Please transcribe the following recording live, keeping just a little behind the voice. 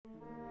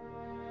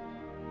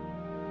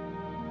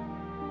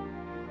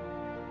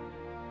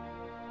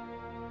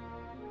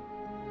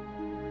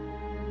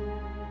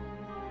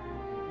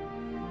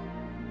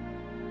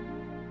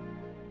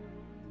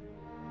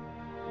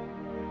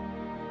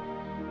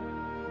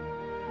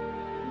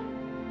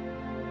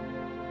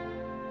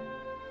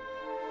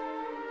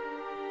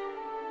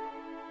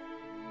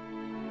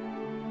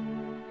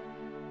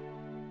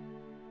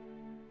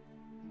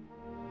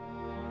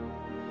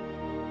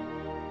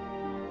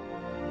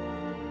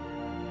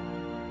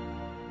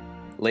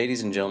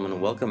Ladies and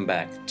gentlemen, welcome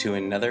back to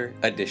another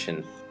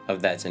edition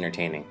of That's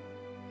Entertaining.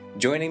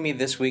 Joining me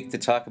this week to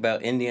talk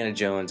about Indiana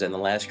Jones and the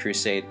Last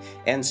Crusade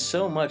and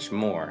so much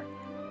more,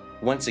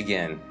 once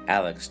again,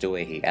 Alex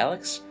DeWahey.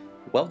 Alex,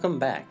 welcome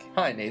back.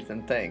 Hi,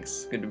 Nathan.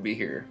 Thanks. Good to be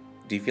here.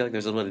 Do you feel like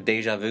there's a little bit of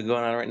deja vu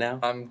going on right now?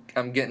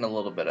 I'm getting a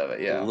little bit of it,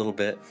 yeah. A little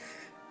bit.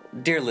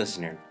 Dear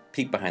listener,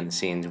 peek behind the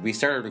scenes. We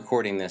started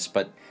recording this,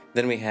 but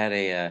then we had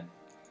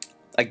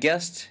a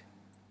guest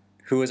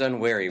who was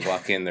unwary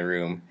walk in the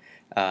room,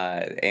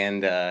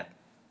 and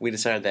we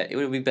decided that it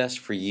would be best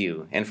for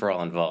you and for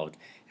all involved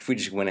if we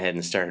just went ahead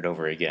and started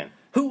over again.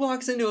 Who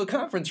walks into a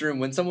conference room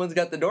when someone's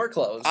got the door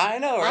closed? I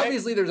know, right?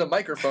 Obviously, there's a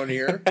microphone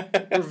here.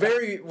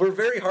 We're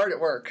very hard at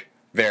work.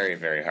 Very,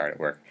 very hard at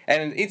work.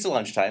 And it's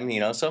lunchtime,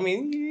 so, I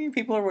mean,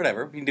 people or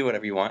whatever. You can do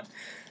whatever you want.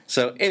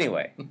 So,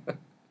 anyway,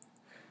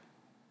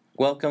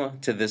 welcome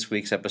to this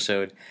week's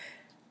episode.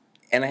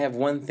 And I have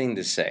one thing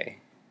to say.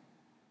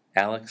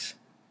 Alex,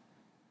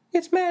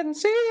 it's Madden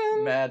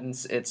season.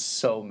 It's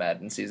so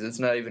Madden season. It's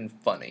not even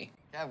funny.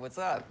 Yeah, what's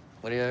up?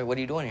 What are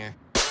you doing here?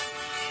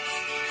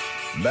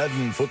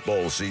 Madden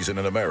football season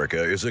in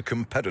America is a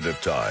competitive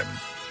time,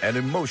 an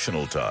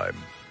emotional time,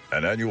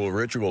 an annual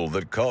ritual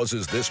that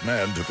causes this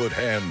man to put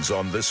hands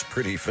on this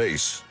pretty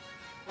face.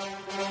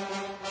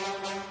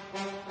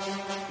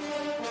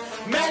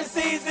 Madden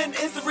season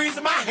is the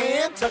reason my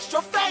hand touched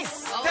your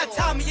face. Oh. That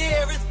time of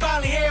year is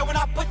finally here when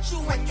I put you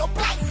in your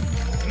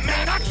place.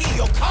 Man, I key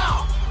your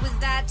car. Was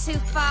that too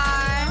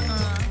far?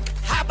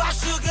 How about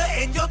sugar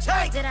in your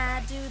tank? Did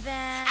I do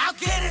that? I'll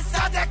get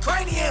inside that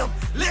cranium,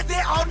 live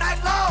there all night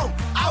long.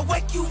 I'll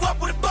wake you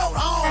up with a boat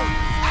home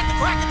at the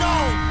crack of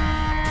dawn.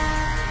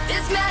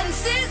 It's Madden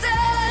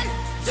season,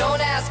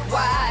 don't ask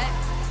why.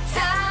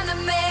 Time to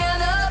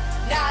man up,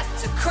 not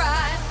to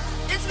cry.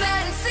 It's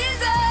Madden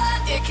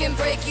season, it can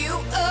break you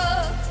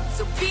up.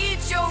 So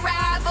beat your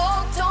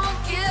rival, don't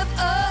give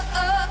up.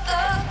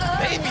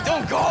 Baby,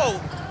 don't go!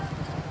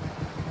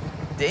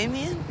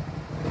 Damien?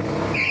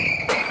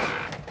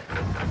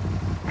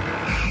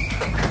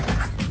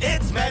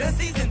 It's Madden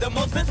season, the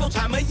most vengeful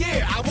time of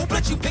year. I won't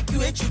let you pick you,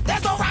 hit you.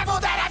 There's no rival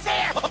that I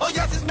fear. Oh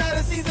yes, it's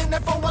Madden season,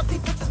 and for once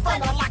defense is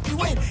fun. I'll lock you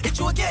in, hit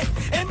you again,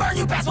 and burn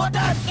you past one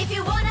done. If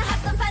you wanna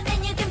have some fun,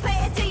 then you can play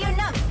it till you're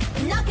numb.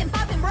 Knockin',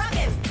 poppin',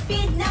 rockin',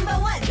 be number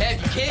one.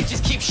 Kev, you can't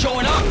just keep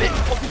showing up, man.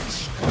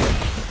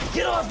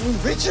 Get off me,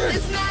 Richard!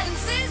 It's Madden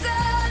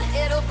season,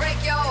 it'll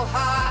break your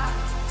heart.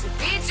 To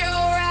beat your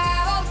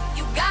rival,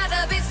 you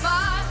gotta be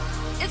smart.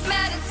 It's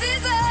Madden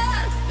season,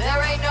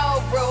 there ain't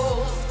no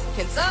rules.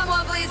 Can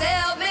someone please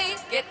help me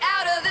get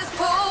out of this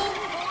pool?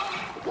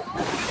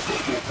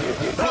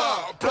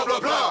 Blah, blah, blah,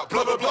 blah,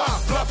 blah, blah, blah,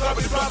 blah,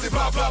 blah, blah,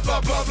 blah, blah,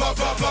 blah, blah, blah,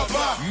 blah, blah,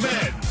 blah,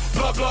 man.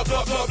 Blah, blah,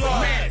 blah, blah,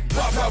 blah, man.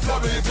 Blah, blah, blah,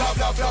 blah, blah,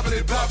 blah,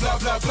 blah, blah, blah,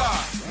 blah, blah,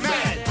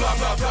 man. Blah,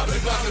 blah, blah, blah,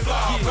 blah,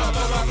 blah, blah,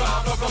 blah,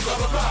 blah, blah, blah,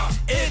 blah, blah.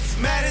 It's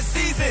Madden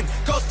season,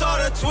 go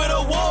start a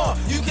Twitter war.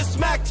 You can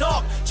smack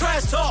talk,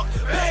 trash talk,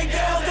 bang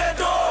down that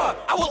door.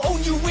 I will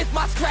own you with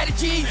my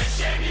strategy. And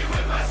shame you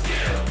with my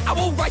skill. I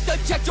will write the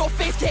check your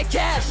face can't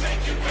cash.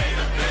 Make you pay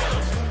the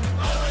bills.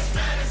 Oh, it's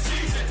Madden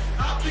season,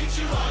 I'll beat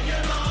you all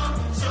year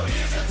long. So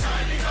here's a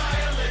tiny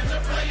violin to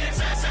play your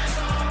sass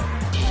on.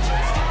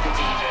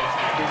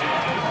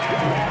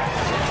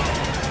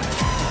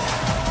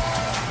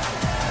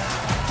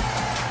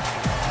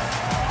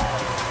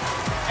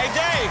 Hey,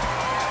 Dave!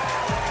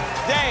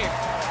 Dave!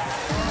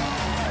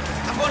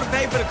 I'm going to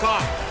pay for the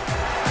car.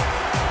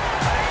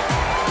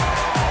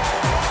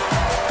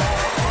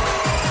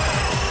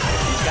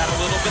 He's got a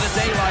little bit of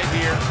daylight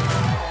here.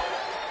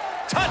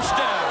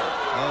 Touchdown!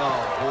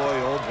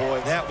 Oh,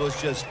 boy, that was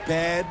just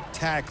bad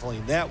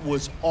tackling. That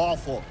was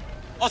awful.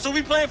 Oh, so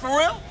we playing for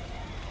real?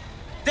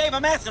 Dave,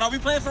 I'm asking, are we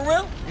playing for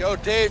real? Yo,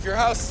 Dave, your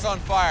house is on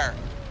fire.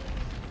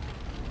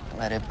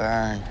 Let it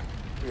burn.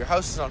 Your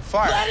house is on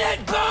fire. Let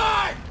it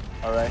burn!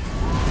 All right.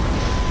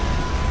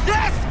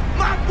 That's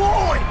my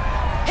boy!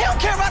 He don't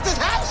care about this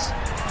house!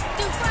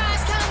 Do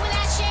fries come with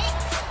that shake?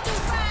 Do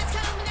fries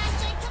come with that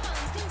shake? Come on,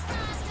 do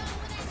fries come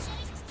with that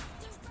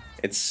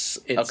shake? It's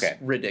okay.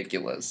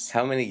 Ridiculous.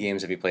 How many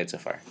games have you played so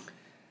far?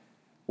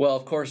 Well,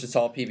 of course, it's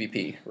all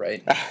PvP,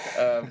 right?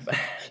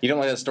 You don't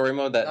like that story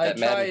mode, that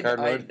Madden card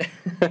mode?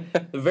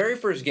 The very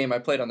first game I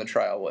played on the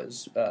trial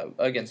was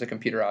against a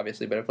computer,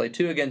 obviously, but I played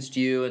 2 against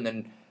you, and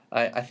then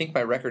I think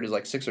my record is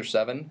like 6 or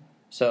 7.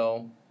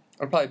 So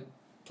I probably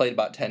played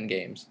about 10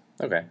 games.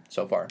 Okay.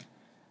 So far.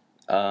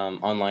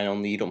 Online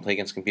only, you don't play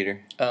against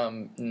computer?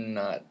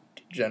 Not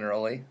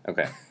generally.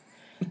 Okay.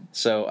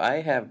 So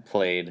I have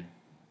played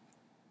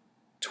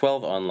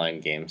 12 online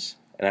games,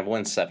 and I've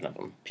won 7 of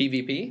them.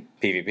 PvP?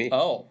 PvP.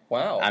 Oh,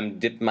 wow. I'm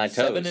dipping my toes.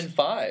 7 and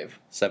 5.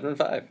 7 and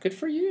 5. Good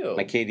for you.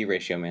 My KD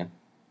ratio, man.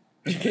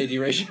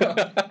 KD ratio.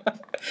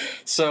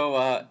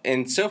 So,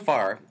 and so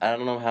far, I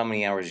don't know how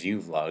many hours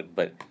you've logged,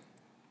 but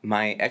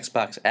My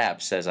Xbox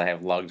app says I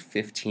have logged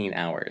 15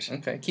 hours.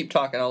 Okay, keep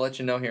talking. I'll let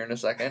you know here in a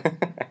second.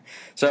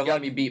 So You I've got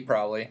logged, me beat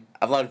probably.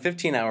 I've logged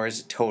 15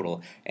 hours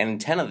total,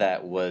 and 10 of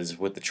that was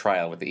with the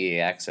trial with the EA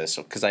Access,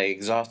 because I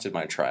exhausted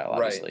my trial,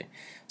 obviously. Right.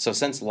 So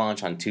since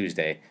launch on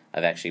Tuesday,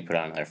 I've actually put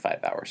on another 5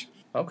 hours.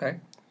 Okay,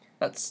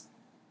 that's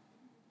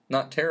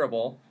not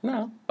terrible.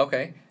 No.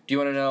 Okay, do you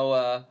want to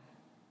know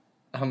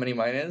how many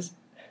mine is?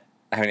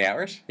 How many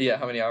hours? Yeah,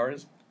 how many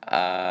hours?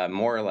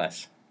 More or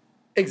less.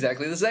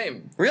 Exactly the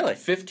same. Really?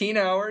 15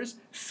 hours,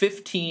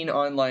 15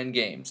 online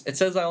games. It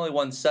says I only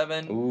won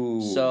 7.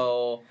 Ooh.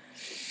 So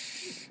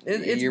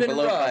it's You're been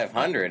below rough.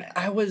 500.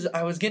 I was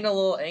getting a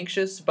little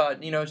anxious about,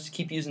 just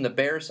keep using the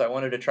Bears, so I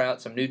wanted to try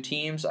out some new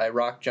teams. I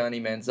rocked Johnny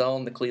Manziel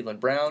and the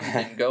Cleveland Browns. It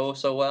didn't go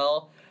so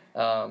well.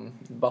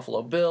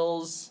 Buffalo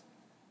Bills.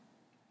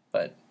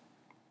 But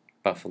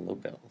Buffalo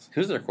Bills.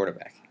 Who's their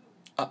quarterback?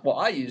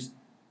 I used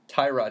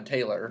Tyrod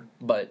Taylor,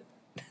 but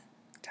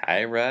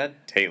Tyrod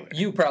Taylor.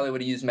 you probably would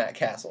have used Matt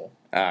Castle.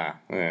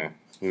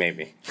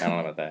 Maybe. I don't know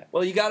about that.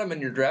 Well, you got him in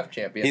your draft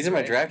champions. He's in my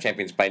right? draft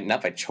champions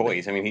not by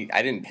choice. I mean,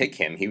 I didn't pick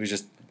him. He was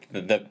just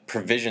the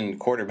provision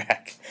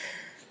quarterback.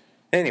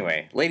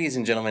 Anyway, ladies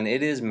and gentlemen,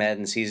 it is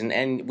Madden season,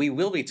 and we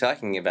will be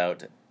talking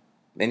about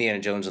Indiana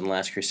Jones and the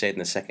Last Crusade in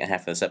the second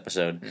half of this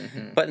episode.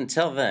 Mm-hmm. But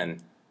until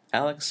then,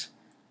 Alex,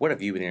 what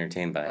have you been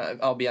entertained by?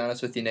 I'll be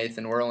honest with you,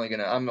 Nathan.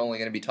 I'm only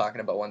gonna be talking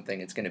about one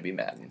thing. It's gonna be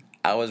Madden.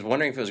 I was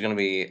wondering if it was going to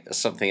be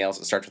something else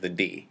that starts with a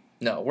D.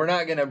 No, we're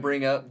not gonna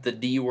bring up the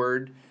D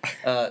word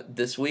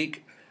this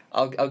week.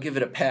 I'll give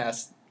it a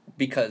pass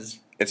because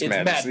It's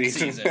Madden Madden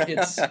season. season.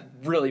 It's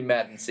really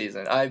Madden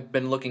season. I've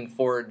been looking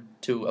forward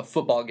to a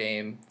football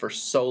game for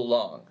so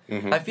long.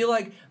 Mm-hmm. I feel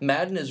like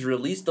Madden is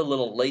released a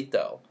little late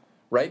though,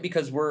 right?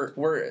 Because we're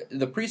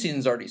the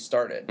preseason's already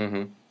started.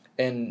 Mm-hmm.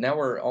 And now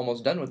we're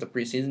almost done with the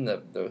preseason.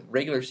 The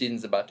regular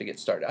season's about to get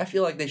started. I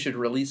feel like they should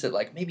release it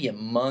like maybe a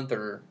month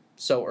or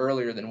so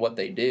earlier than what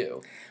they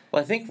do.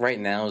 Well, I think right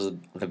now is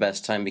the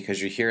best time because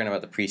you're hearing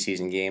about the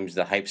preseason games.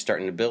 The hype's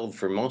starting to build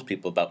for most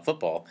people about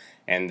football,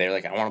 and they're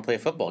like, I want to play a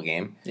football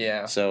game.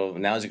 Yeah. So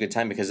now is a good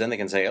time because then they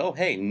can say, oh,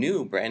 hey,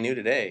 brand new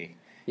today.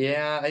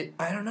 Yeah,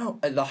 I don't know.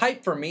 The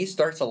hype for me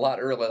starts a lot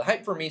earlier. The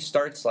hype for me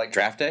starts like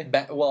Draft day?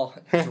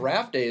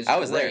 Draft day is I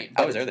was great,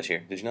 there. I was there this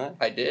year. Did you know that?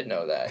 I did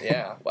know that,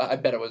 yeah. Well, I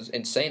bet it was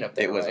insane up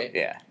there, It was, right?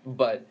 yeah.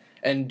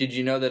 And did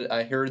you know that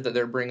I heard that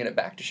they're bringing it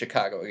back to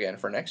Chicago again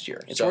for next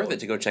year? It's worth it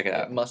to go check it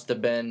out. It must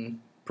have been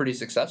pretty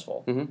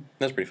successful. Mm-hmm.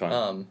 That's pretty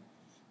fun.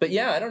 But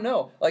yeah, I don't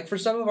know. Like for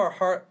some of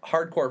our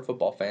hardcore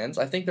football fans,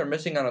 I think they're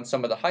missing out on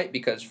some of the hype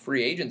because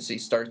free agency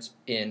starts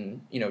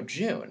in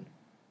June.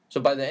 So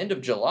by the end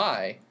of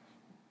July,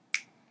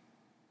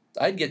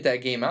 I'd get that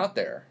game out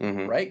there,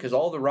 Mm-hmm. right? Because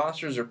all the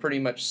rosters are pretty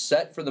much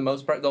set for the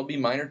most part. There'll be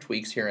minor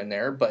tweaks here and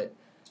there, but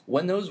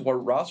when those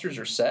rosters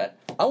are set,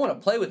 I want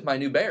to play with my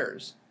new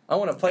Bears. I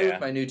want to play with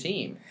my new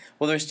team.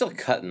 Well, they're still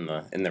cut in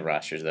the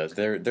rosters though.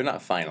 They're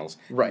not finals.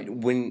 Right.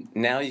 When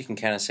now you can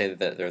kind of say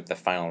that they're the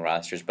final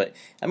rosters, but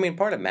I mean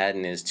part of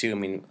Madden is too. I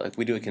mean, like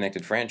we do a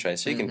connected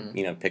franchise, so you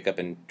can pick up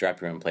and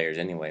drop your own players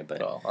anyway. But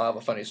Well, I'll have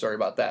a funny story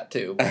about that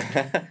too.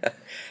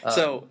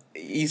 so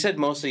you said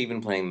mostly you've been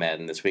playing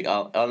Madden this week.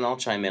 I'll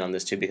chime in on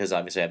this too because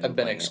obviously I've been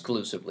been playing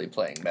exclusively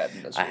playing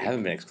Madden this I week.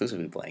 haven't been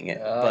exclusively playing it,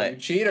 You but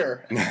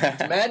cheater.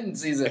 It's Madden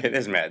season. it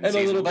is Madden And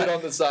season, a little bit but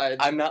on the side.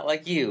 I'm not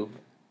like you.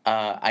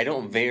 I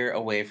don't veer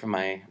away from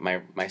my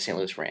St.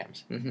 Louis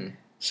Rams. Mm-hmm.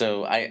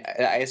 So I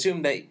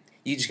assume that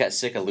you just got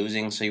sick of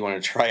losing, so you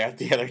want to try out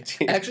the other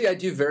team. Actually, I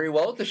do very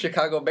well with the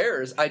Chicago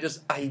Bears. I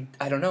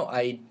don't know.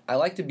 I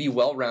like to be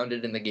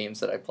well-rounded in the games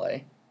that I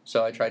play.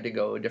 So I tried to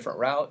go a different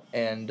route,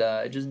 and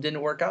it just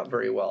didn't work out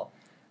very well.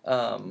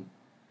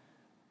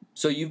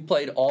 So you've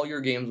played all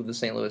your games with the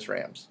St. Louis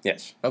Rams.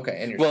 Yes. Okay,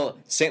 and you're Well,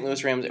 St.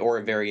 Louis Rams or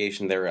a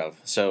variation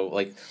thereof. So,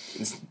 like,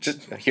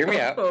 just hear me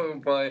out. Oh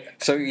boy.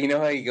 So, you know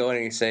how you go in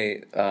and you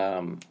say,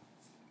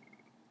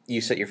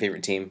 you set your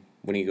favorite team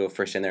when you go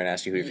first in there and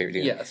ask you who your favorite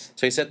team is? Yes.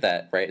 So you set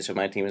that, right? So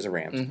my team is the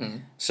Rams. Mm-hmm.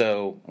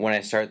 So when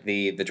I start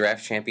the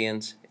draft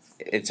champions,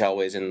 it's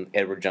always in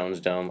Edward Jones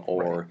Dome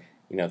or,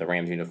 the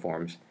Rams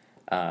uniforms.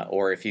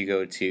 Or if you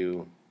go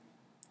to,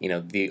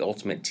 the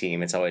ultimate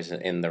team, it's always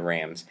in the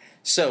Rams.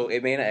 So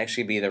it may not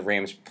actually be the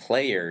Rams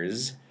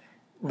players,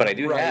 but I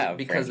do have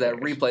because Rams that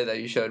players. replay that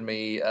you showed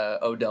me,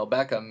 Odell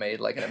Beckham made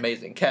like an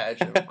amazing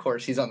catch. And of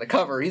course, he's on the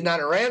cover. He's not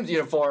in a Rams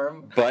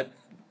uniform. But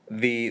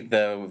the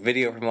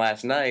video from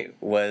last night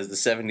was the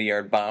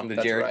 70-yard bomb to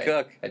That's Jared right.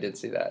 Cook. I did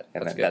see that.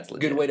 And That's that's good.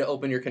 legit. Good way to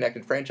open your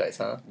connected franchise,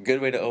 huh? Good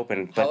way to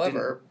open, but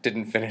However-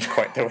 didn't finish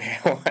quite the way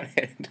I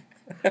wanted.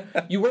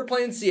 You were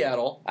playing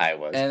Seattle. I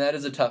was. And that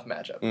is a tough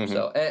matchup. Mhm.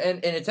 So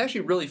and it's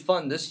actually really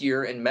fun this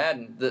year in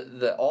Madden.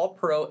 The All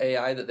Pro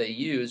AI that they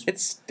use,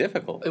 It's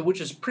difficult. which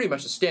is pretty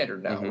much the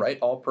standard now, Mhm. right?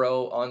 All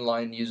Pro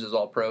online uses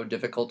All Pro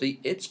difficulty.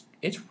 It's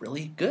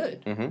really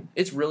good. Mhm.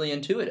 It's really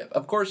intuitive.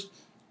 Of course,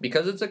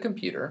 because it's a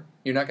computer,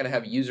 you're not going to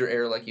have user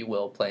error like you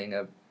will playing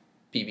a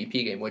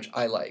PvP game, which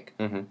I like.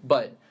 Mhm.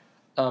 But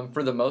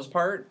for the most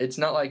part, it's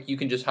not like you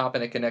can just hop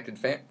in a connected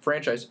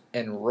franchise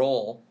and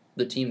roll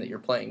the team that you're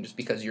playing just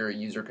because you're a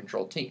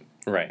user-controlled team,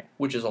 Right.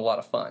 which is a lot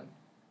of fun.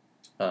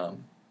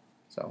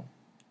 So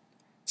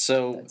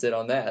That's it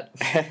on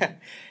that.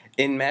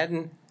 in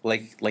Madden,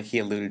 like he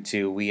alluded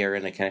to, we are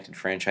in a connected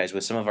franchise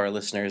with some of our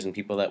listeners and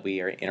people that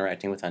we are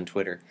interacting with on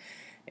Twitter.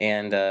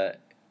 And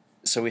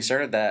so we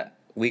started that.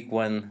 Week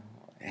 1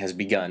 has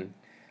begun.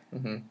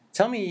 Mm-hmm.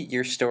 Tell me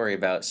your story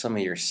about some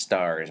of your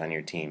stars on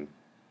your team.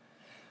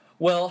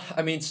 Well,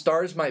 I mean,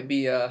 stars might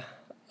be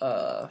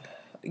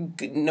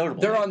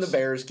Notable they're names. on the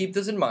Bears. Keep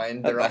this in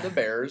mind. They're on the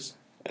Bears.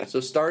 So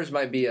stars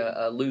might be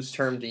a loose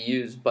term to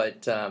use,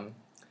 but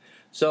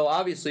so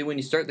obviously when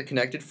you start the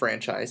connected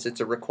franchise, it's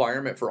a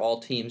requirement for all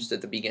teams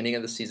at the beginning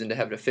of the season to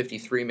have a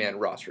 53-man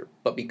roster.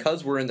 But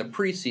because we're in the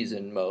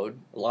preseason mode,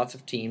 lots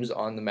of teams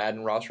on the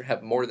Madden roster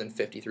have more than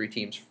 53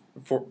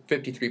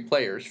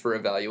 players for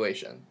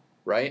evaluation,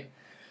 right?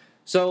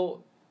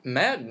 So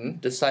Madden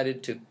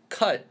decided to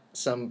cut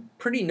some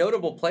pretty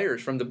notable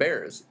players from the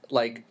Bears,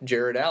 like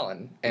Jared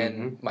Allen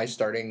and my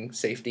starting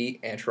safety,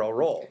 Antrell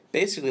Roll.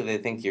 Basically, they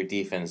think your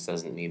defense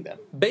doesn't need them.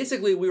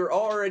 Basically, we were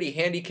already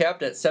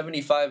handicapped at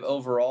 75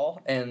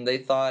 overall, and they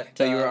thought...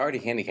 So you were already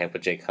handicapped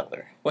with Jay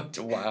Cutler. What?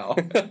 Wow.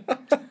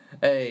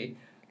 Hey,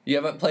 you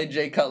haven't played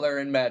Jay Cutler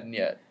in Madden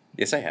yet.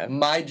 Yes, I have.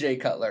 My Jay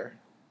Cutler.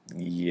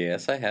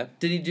 Yes, I have.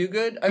 Did he do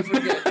good? I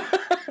forget.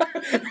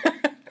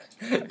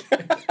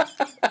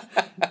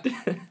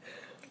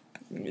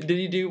 Did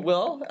he do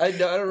well? I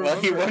don't remember.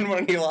 Well, he won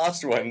one, he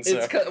lost one.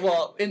 So.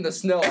 Well, in the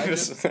snow,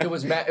 it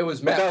was Matt. It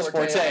was Matt That was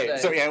Forte. all Forte. day.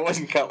 So yeah, it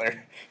wasn't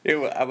Cutler.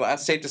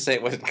 It's safe to say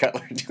it wasn't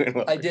Cutler doing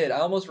well. I did. I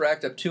almost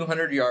racked up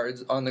 200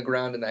 yards on the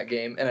ground in that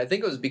game, and I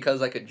think it was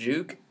because I could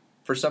juke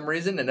for some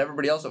reason, and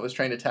everybody else that was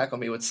trying to tackle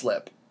me would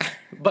slip.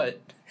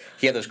 But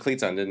he had those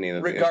cleats on, didn't he?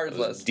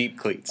 Regardless, those deep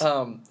cleats.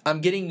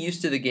 I'm getting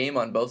used to the game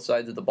on both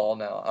sides of the ball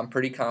now. I'm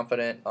pretty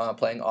confident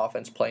playing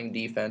offense, playing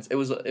defense. It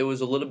was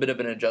a little bit of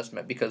an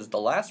adjustment because the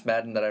last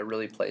Madden that I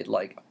really played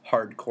like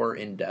hardcore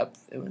in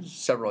depth, it was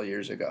several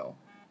years ago.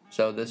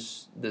 So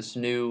this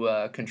new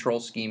control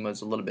scheme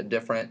was a little bit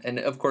different, and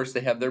of course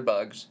they have their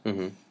bugs.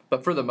 Mm-hmm.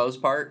 But for the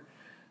most part,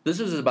 this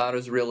is about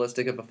as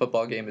realistic of a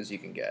football game as you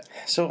can get.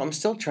 So I'm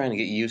still trying to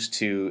get used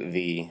to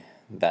the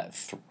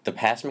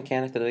pass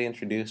mechanic that they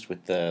introduced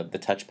with the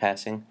touch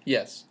passing.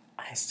 Yes.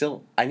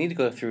 I need to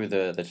go through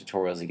the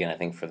tutorials again, I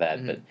think, for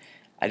that. But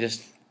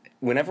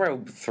whenever I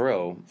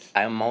throw,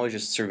 I'm always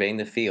just surveying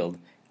the field,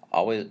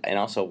 and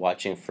also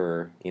watching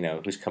for,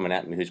 who's coming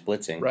at me, who's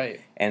blitzing.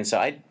 Right. And so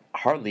I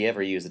hardly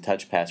ever use the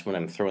touch pass when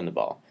I'm throwing the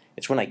ball.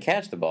 It's when I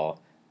catch the ball,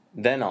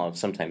 then I'll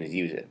sometimes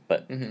use it.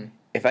 But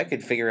if I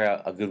could figure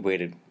out a good way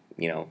to,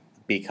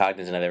 be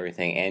cognizant of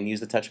everything and use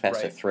the touch pass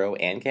to throw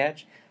and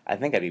catch, I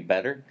think I'd be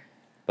better.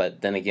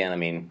 But then again, I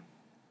mean,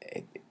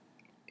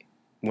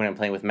 when I'm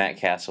playing with Matt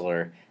Castle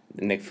or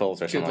Nick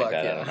Foles or something like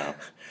that, I don't know.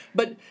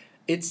 But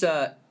it's,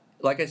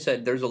 like I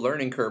said, there's a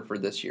learning curve for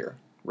this year,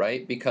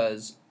 right?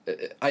 Because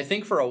I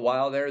think for a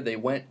while there, they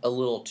went a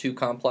little too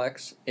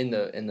complex in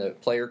the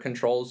player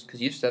controls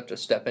because you used to have to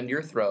step into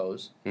your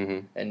throws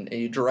and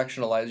you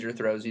directionalize your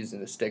throws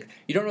using the stick.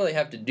 You don't really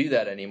have to do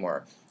that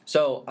anymore.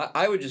 So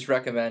I would just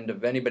recommend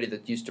of anybody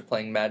that's used to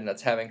playing Madden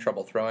that's having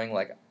trouble throwing,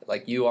 like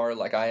you are,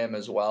 like I am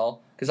as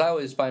well, because I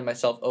always find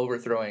myself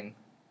overthrowing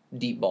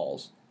deep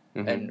balls.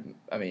 And,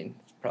 I mean,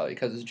 probably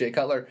because it's Jay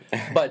Cutler.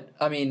 But,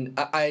 I mean,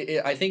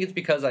 I think it's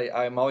because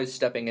I'm always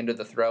stepping into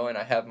the throw and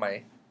I have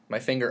my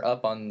finger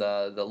up on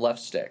the left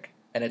stick,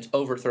 and it's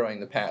overthrowing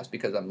the pass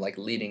because I'm, like,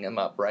 leading him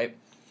up, right?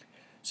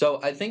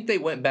 So I think they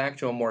went back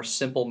to a more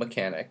simple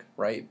mechanic,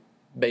 right?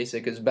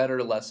 Basic is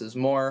better, less is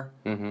more.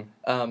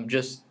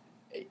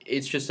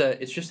 It's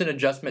just an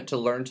adjustment to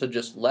learn to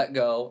just let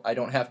go. I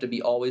don't have to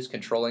be always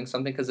controlling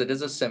something because it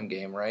is a sim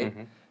game, right?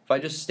 If I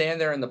just stand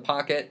there in the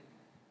pocket,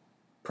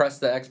 press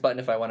the X button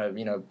if I want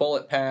to,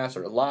 bullet pass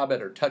or lob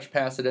it or touch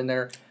pass it in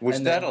there. Which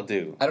and that'll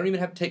do. I don't even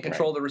have to take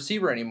control of the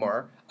receiver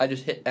anymore. I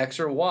just hit X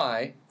or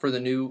Y for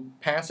the new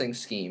passing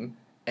scheme,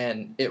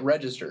 and it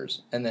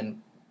registers. And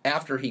then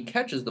after he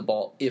catches the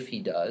ball, if he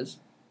does,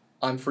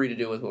 I'm free to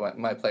do with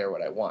my player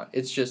what I want.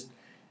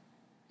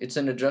 It's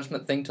an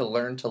adjustment thing to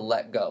learn to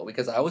let go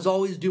because I was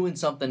always doing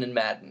something in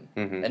Madden,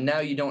 and now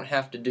you don't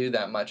have to do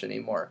that much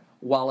anymore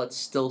while it's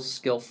still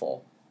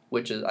skillful,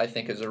 which I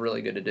think is a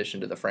really good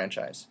addition to the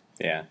franchise.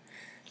 Yeah.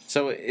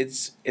 So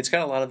it's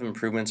got a lot of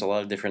improvements, a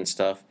lot of different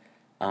stuff.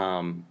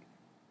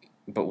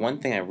 But one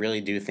thing I really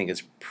do think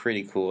is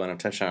pretty cool, and I've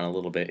touched on it a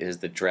little bit, is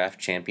the Draft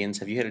Champions.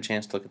 Have you had a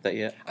chance to look at that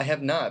yet? I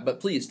have not, but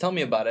please tell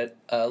me about it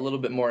a little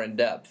bit more in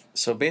depth.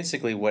 So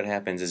basically what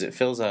happens is it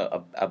fills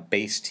a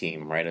base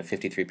team, right, of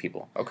 53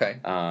 people. Okay.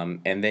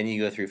 And then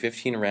you go through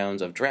 15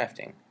 rounds of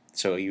drafting.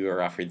 So you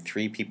are offered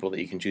 3 people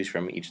that you can choose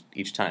from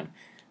each time.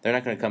 They're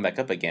not going to come back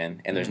up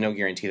again, and there's no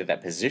guarantee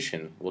that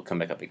position will come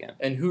back up again.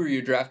 And who are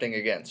you drafting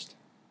against?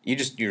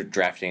 You're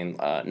drafting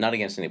not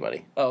against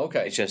anybody. Oh,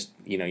 okay. It's just,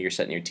 you're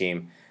setting your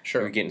team.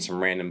 Sure. You're getting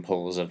some random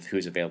polls of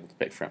who's available to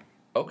pick from.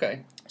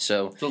 Okay.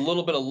 So it's a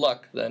little bit of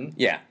luck then.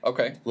 Yeah.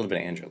 Okay. A little bit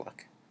of Andrew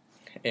Luck.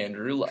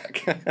 Andrew Luck.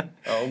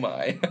 Oh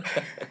my.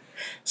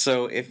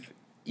 So if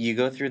you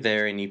go through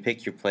there and you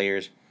pick your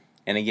players,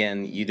 And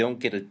again, you don't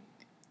get a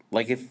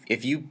like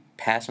if you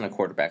pass on a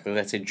quarterback, like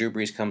let's say Drew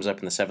Brees comes up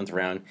in the 7th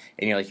round,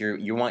 and you're like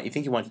you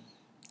think you want to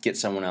get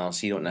someone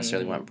else, you don't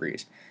necessarily want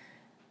Brees,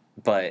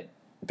 but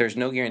there's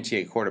no guarantee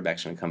a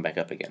quarterback's going to come back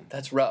up again.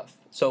 That's rough.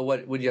 So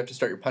what would you have to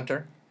start your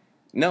punter?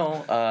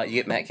 No, you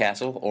get Matt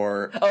Castle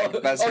or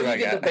that's who I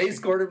get the base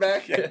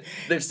quarterback. Yeah.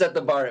 They've set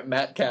the bar at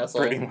Matt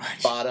Castle, pretty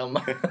much bottom.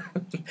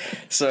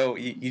 So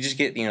you just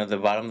get the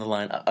bottom of the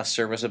line, a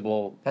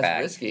serviceable. That's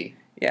back. risky.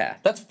 Yeah,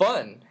 that's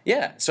fun.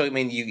 Yeah, so I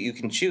mean you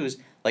can choose.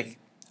 Like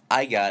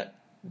I got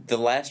the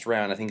last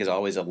round. I think is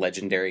always a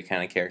legendary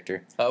kind of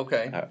character.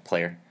 Okay.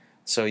 Player.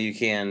 So you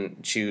can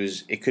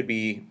choose. It could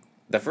be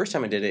the first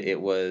time I did it.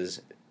 It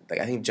was like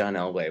I think John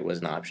Elway was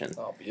an option.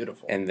 Oh,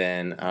 beautiful. And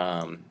then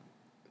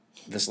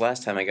this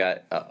last time I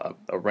got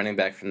a running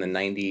back from the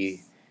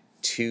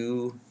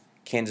 '92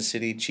 Kansas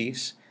City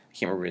Chiefs. I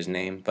can't remember his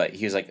name, but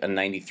he was like a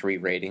 93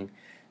 rating.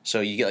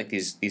 So you get like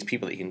these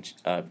people that you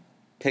can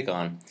pick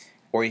on,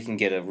 or you can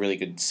get a really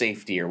good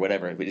safety or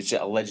whatever. It's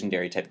just a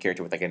legendary type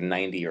character with like a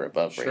 90 or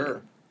above rating.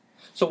 Sure.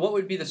 So what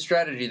would be the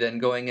strategy then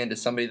going into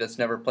somebody that's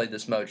never played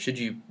this mode? Should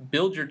you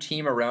build your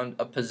team around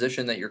a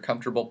position that you're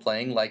comfortable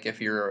playing? Like if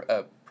you're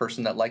a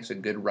person that likes a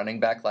good running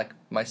back like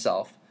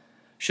myself,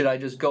 should I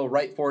just go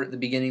right for it at the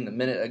beginning the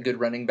minute a good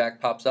running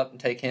back pops up and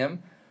take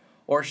him?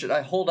 Or should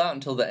I hold out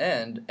until the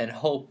end and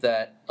hope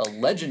that a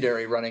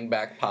legendary running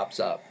back pops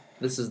up?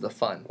 This is the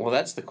fun. Well,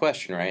 that's the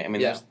question, right? I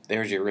mean,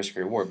 there's your risk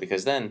reward,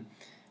 because then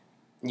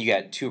you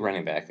got 2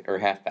 running back or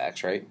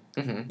halfbacks, right?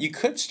 Mm-hmm. You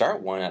could start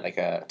one at like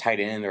a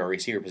tight end or a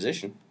receiver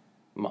position.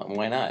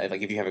 Why not?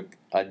 Like if you have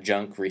a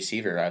junk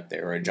receiver out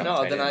there or a junk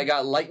tight end. No, then I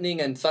got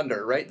lightning and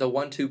thunder, right? The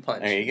 1-2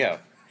 punch. There you go.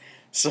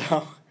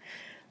 So,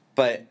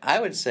 but I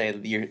would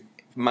say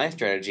my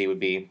strategy would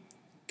be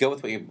go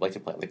with what you like to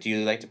play. Like, do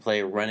you like to play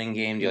a running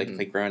game? Do you like to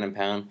play ground and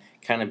pound?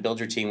 Kind of build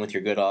your team with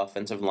your good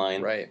offensive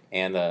line, right?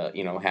 And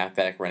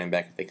halfback, running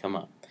back if they come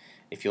up.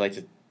 If you like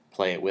to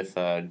play it with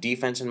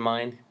defense in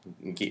mind,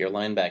 get your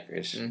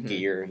linebackers, get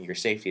your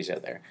safeties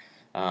out there.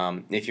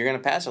 If you're going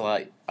to pass a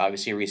lot,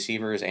 obviously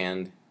receivers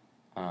and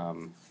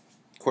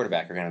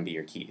quarterback are going to be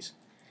your keys.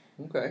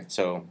 Okay.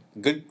 So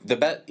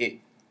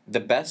the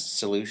best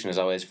solution is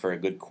always for a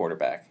good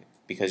quarterback,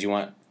 because you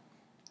want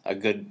a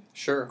good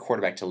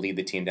quarterback to lead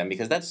the team down,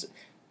 because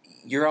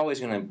you're always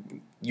gonna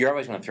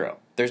throw.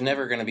 There's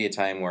never gonna be a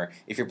time where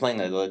if you're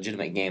playing a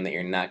legitimate game that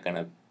you're not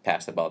gonna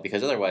pass the ball,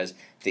 because otherwise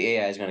the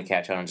AI is gonna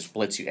catch on and just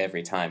blitz you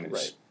every time and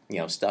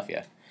just stuff you.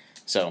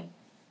 So.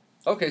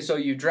 Okay, so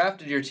you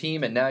drafted your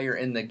team and now you're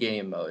in the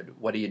game mode.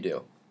 What do you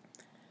do?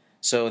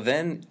 So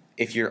then,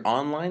 if you're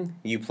online,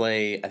 you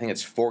play. I think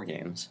it's 4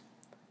 games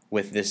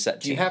with this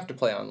set team. Do you have to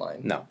play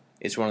online? No.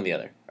 It's one or the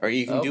other. Or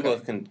you can do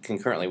both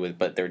concurrently,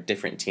 but they're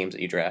different teams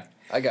that you draft.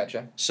 I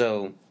gotcha.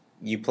 So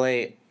you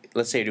play,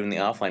 let's say you're doing the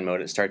offline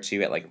mode, it starts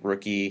you at like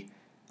rookie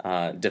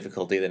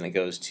difficulty, then it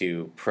goes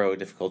to pro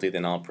difficulty,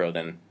 then all pro,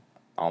 then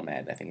all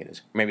Madden, I think it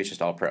is. Maybe it's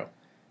just all pro.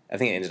 I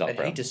think it ends all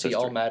pro. I hate to see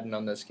all Madden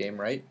on this game,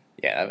 right?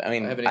 Yeah, I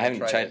mean, I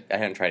haven't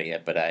tried it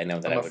yet, but I know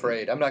that I'm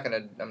afraid. I'm not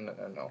going to,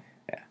 no.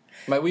 Yeah.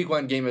 My week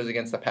 1 game is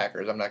against the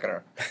Packers. I'm not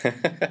going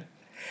to.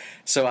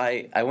 So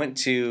I went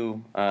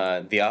to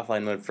the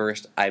offline mode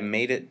first. I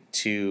made it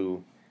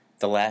to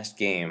the last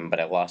game, but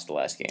I lost the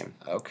last game.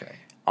 Okay.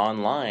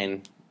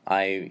 Online,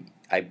 I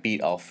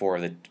beat all 4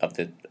 of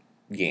the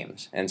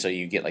games, and so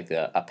you get like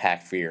a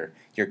pack for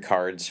your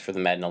cards for the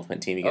Madden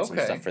Ultimate Team. You get some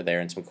stuff for there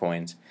and some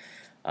coins.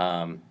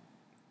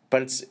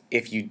 But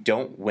if you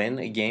don't win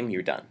a game,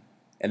 you're done,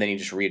 and then you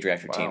just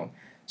redraft your team.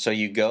 So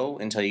you go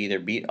until you either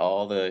beat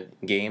all the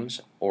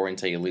games or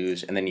until you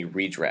lose, and then you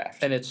redraft.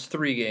 And it's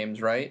 3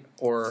 games, right?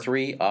 Or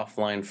 3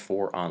 offline,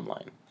 4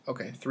 online.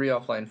 Okay, 3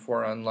 offline,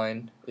 4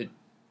 online.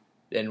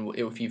 And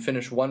if you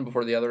finish one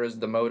before the other, is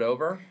the mode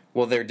over?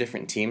 Well, they're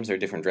different teams. They're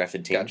different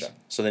drafted teams. Gotcha.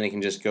 So then you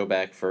can just go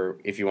back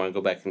if you want to go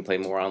back and play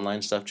more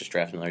online stuff, just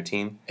draft another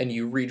team. And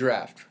you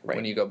redraft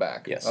when you go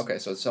back. Yes. Okay,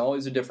 so it's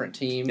always a different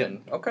team. Yep.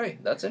 And okay,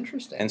 that's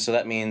interesting. And so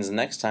that means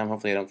next time,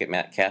 hopefully I don't get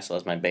Matt Castle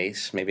as my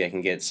base. Maybe I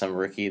can get some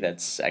rookie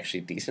that's actually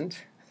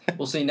decent.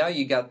 Well, see, now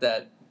you got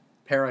that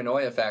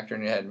paranoia factor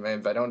in your head. Man,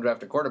 if I don't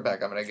draft a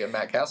quarterback, I'm going to get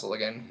Matt Castle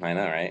again. I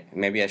know, right?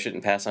 Maybe I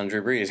shouldn't pass on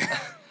Drew Brees.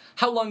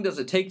 How long does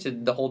it take to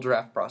the whole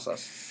draft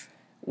process?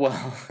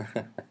 Well,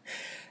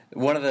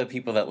 one of the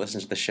people that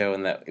listens to the show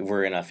and that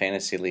we're in a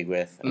fantasy league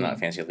with, not a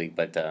fantasy league,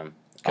 but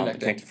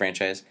Connected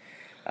Franchise,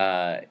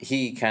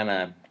 he kind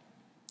of...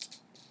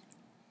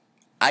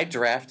 I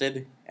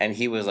drafted, and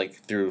he was like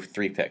through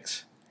 3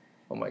 picks.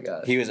 Oh my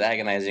God. He was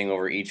agonizing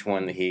over each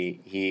one that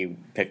he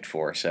picked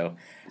for, so...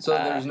 So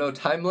there's no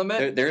time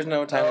limit? There's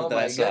no time limit that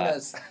I saw.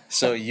 Goodness.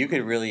 So you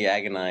could really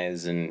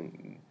agonize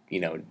and,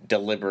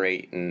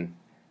 deliberate and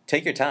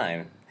take your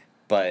time,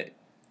 but...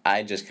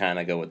 I just kind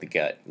of go with the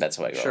gut. That's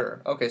how I go.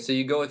 Sure. Okay, so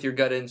you go with your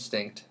gut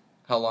instinct.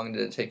 How long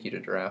did it take you to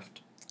draft?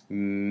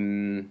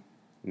 Maybe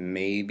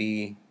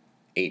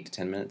 8 to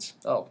 10 minutes.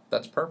 Oh,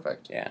 that's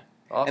perfect. Yeah.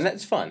 Awesome. And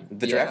that's fun.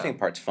 The drafting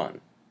part's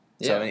fun.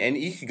 So Yeah. and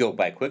you could go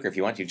by quicker if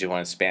you want to. If you just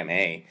want to spam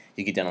A,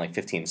 you get done in like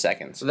 15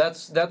 seconds. So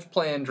that's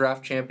playing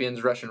draft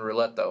champions Russian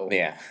roulette though.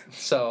 Yeah.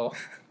 So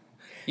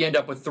you end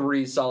up with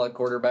 3 solid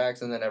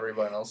quarterbacks and then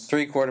everyone else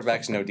 3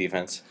 quarterbacks, no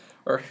defense.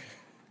 or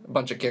a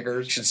bunch of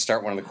kickers. Should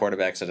start one of the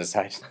quarterbacks at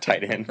a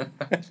tight end.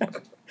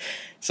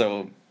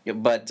 So,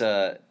 but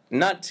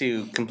not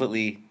to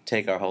completely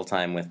take our whole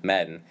time with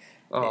Madden.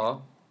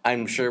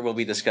 I'm sure we'll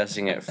be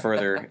discussing it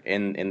further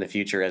in the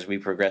future as we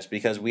progress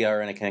because we are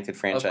in a connected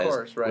franchise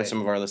course, right. with some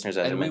of our listeners.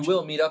 As And I we mentioned.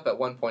 will meet up at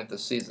one point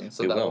this season,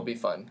 so We that will. will be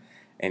fun.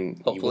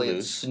 And Hopefully you will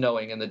it's lose.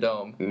 snowing in the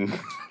dome.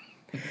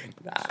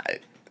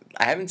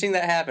 I haven't seen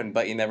that happen,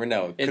 but you never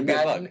know. In Could be a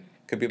Madden, bug.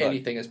 Could be a bug.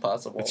 Anything is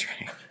possible. That's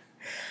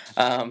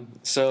right.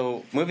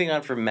 So moving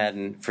on from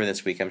Madden for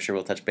this week, I'm sure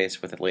we'll touch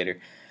base with it later.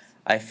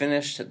 I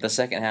finished the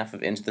second half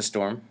of Into the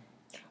Storm.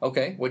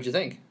 Okay, what'd you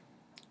think?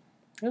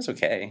 It was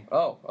okay.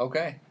 Oh,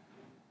 okay.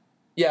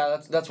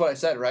 Yeah, that's what I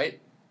said, right?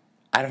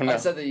 I don't know. I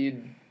said that it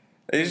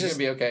was gonna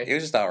be okay. It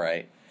was just all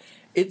right.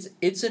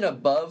 It's an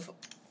above.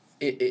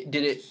 Did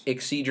it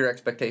exceed your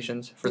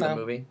expectations for the No.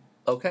 movie?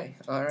 Okay,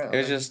 all right. It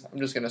was just. I'm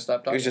just gonna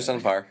stop It talking. was just on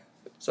par.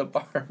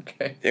 subpar.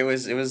 Okay. It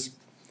was.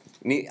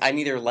 I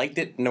neither liked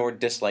it nor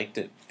disliked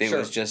it. It Sure.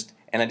 was just,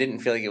 and I didn't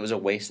feel like it was a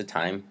waste of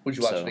time. Would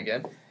you watch so it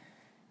again?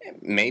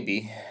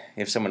 Maybe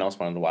if someone else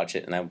wanted to watch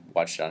it and I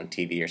watched it on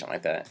TV or something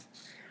like that.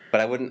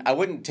 But I wouldn't I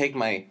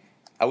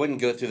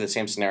wouldn't go through the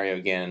same scenario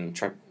again.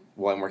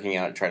 While I'm working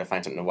out, try to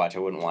find something to watch. I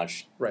wouldn't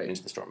watch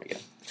Into the Storm again.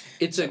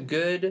 It's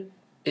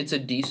a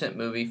decent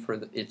movie for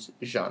its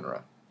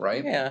genre,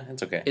 right? Yeah,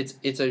 it's okay.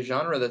 It's a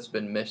genre that's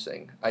been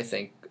missing. I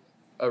think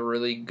a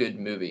really good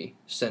movie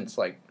since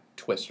like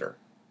Twister,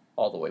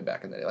 all the way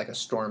back in the day, like a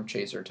storm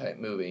chaser type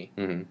movie.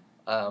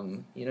 Mm-hmm.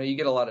 You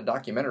get a lot of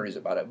documentaries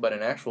about it, but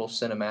an actual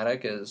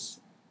cinematic is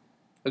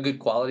a good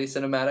quality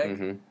cinematic.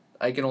 Mm-hmm.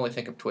 I can only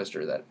think of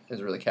Twister that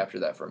has really captured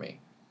that for me.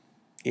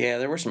 Yeah,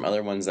 there were some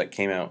other ones that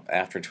came out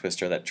after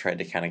Twister that tried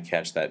to kind of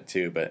catch that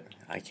too, but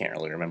I can't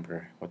really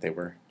remember what they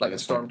were. Like a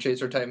storm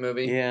chaser type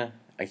movie? Yeah.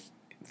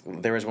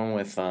 There was one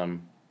with,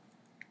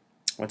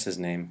 what's his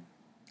name?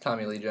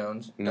 Tommy Lee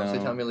Jones. No. Don't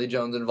say Tommy Lee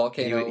Jones in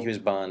Volcano. He was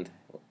Bond.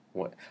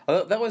 What?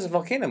 Oh, that was a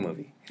Volcano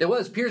movie. It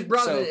was. Pierce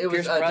Brosnan. It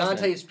was Pierce Brosnan.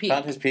 Dante's Peak.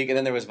 Dante's Peak, and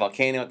then there was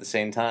Volcano at the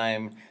same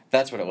time.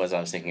 That's what it was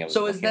I was thinking of.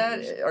 So was is Volcano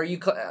that, movies. are you,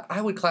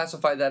 I would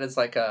classify that as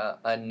like a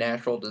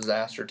natural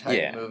disaster type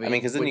Yeah, movie. I mean,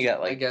 because then which you got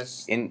I like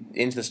guess,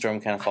 Into the Storm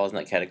kind of falls in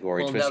that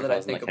category. Well, Twister now that I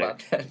falls in that think about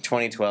category. that.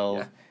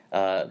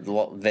 2012,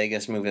 the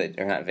Vegas movie,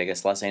 or not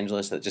Vegas, Los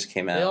Angeles that just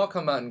came out. they all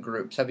come out in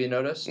groups. Have you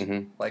noticed?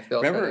 Mhm. Like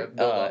they'll Remember, try to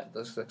build up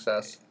the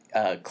success.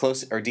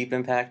 Close or Deep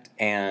Impact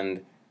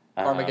and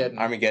Armageddon.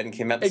 Armageddon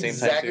came out at the same time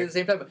Exactly too. the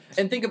same time.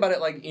 And think about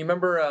it, like, you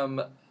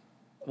remember,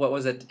 what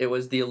was it? It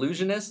was The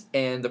Illusionist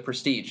and The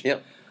Prestige.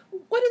 Yep.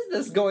 What is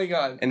this going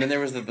on? And then there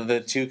was the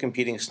two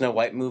competing Snow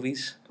White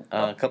movies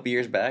a couple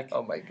years back.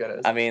 Oh my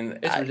goodness. I mean,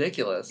 It's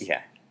ridiculous.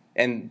 Yeah.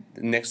 And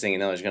the next thing you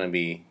know, there's going to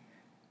be,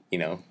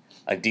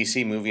 a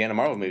DC movie and a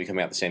Marvel movie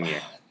coming out the same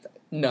year.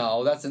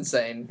 No, that's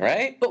insane.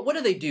 Right? But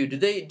what do? Do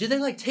they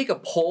like take a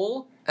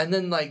poll and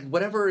then like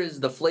whatever is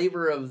the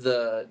flavor of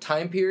the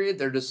time period,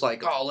 they're just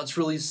like, oh, let's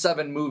release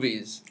 7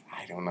 movies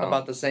I don't know.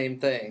 about the same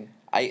thing.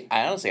 I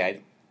honestly,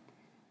 it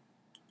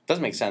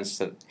doesn't make sense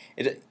that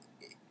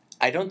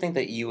I don't think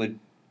that you would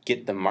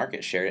get the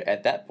market share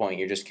at that point.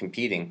 You're just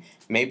competing.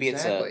 Maybe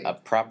Exactly. it's a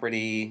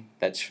property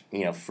that's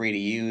free to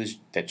use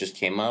that just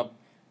came up,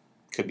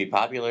 could be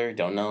popular.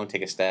 Don't know.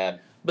 Take a stab.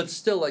 But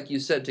still, like you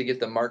said, to get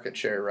the market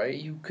share, right?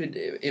 You could,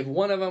 if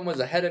one of them was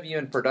ahead of you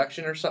in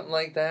production or something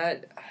like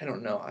that, I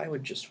don't know. I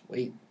would just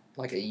wait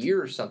like a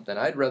year or something.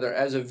 I'd rather,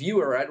 as a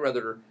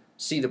viewer,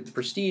 see the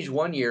Prestige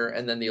one year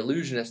and then the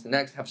Illusionist the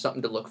next, have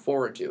something to look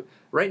forward to.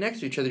 Right next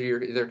to each other,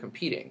 they're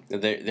competing. They're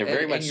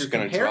very and much you're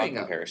going to draw comparing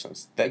them.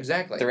 comparisons.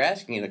 Exactly. They're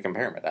asking you to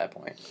compare them at that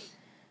point.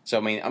 So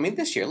I mean,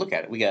 this year, look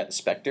at it. We got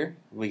Spectre.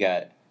 We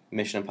got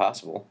Mission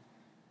Impossible.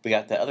 We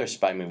got the other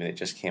spy movie that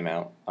just came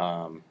out,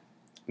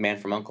 Man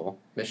from U.N.C.L.E.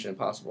 Mission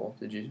Impossible.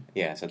 Did you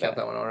Yeah, so count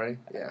that one already?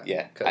 Yeah.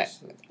 Yeah.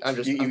 'Cause I'm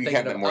you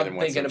count that more than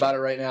once, thinking don't about you?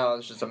 it right now.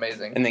 It's just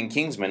amazing. And then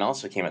Kingsman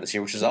also came out this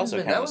year, which is also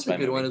kind that of a was spy a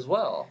good movie. one as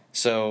well.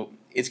 So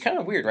it's kind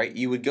of weird, right?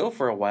 You would go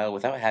for a while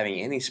without having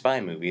any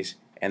spy movies,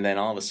 and then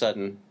all of a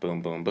sudden,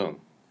 boom, boom,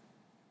 boom.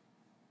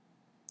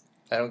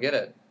 I don't get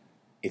it.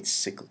 It's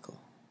cyclical.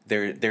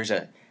 There's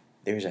a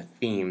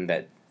theme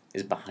that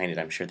is behind it.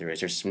 I'm sure there is.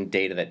 There's some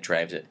data that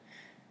drives it.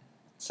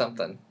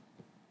 Something.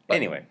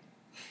 Anyway,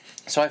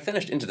 so I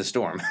finished Into the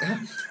Storm.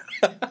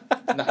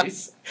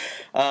 Nice.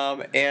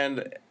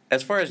 And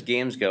as far as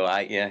games go,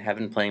 I have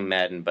been playing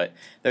Madden, but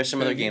there's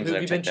some other games Who that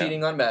have I've you been checked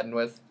cheating out. on Madden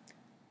with?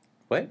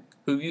 What?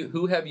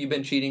 Who have you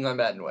been cheating on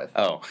Madden with?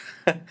 Oh,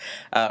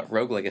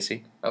 Rogue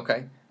Legacy,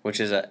 Okay, which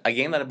is a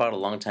game that I bought a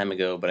long time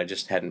ago, but I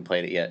just hadn't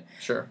played it yet.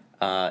 sure.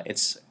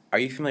 Are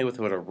you familiar with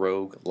what a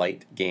rogue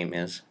light game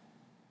is?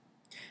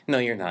 No,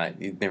 you're not.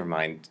 Never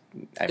mind.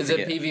 I Is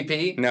forget. it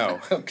PvP? No.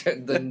 Okay,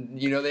 then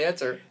you know the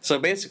answer. So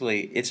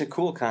basically, it's a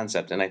cool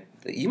concept, and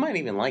you might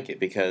even like it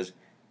because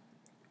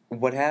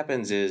what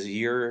happens is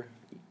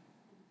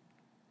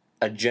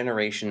a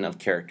generation of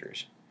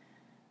characters.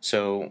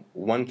 So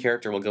one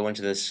character will go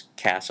into this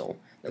castle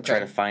to try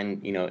to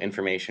find,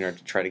 information or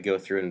to try to go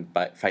through and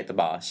fight the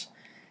boss.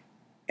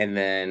 And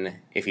then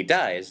if he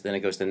dies, then it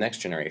goes to the next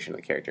generation of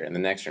the character and the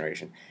next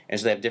generation. And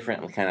so they have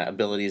different kind of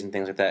abilities and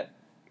things like that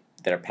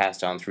are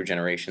passed on through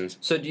generations.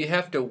 So do you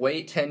have to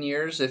wait 10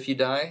 years if you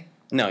die?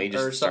 No, you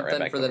just or start right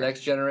something back for over. the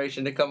next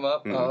generation to come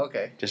up? Mm-hmm. Oh,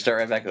 okay. Just start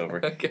right back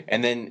over. Okay.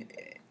 And then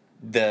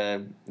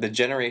the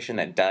generation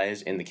that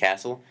dies in the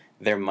castle,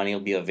 their money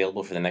will be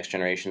available for the next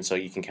generation, so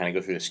you can kind of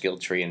go through the skill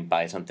tree and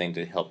buy something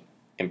to help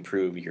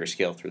improve your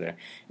skill through there.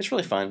 It's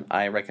really fun.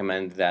 I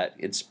recommend that.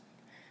 It's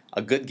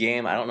a good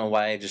game. I don't know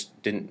why I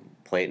just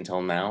didn't play it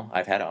until now.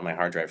 I've had it on my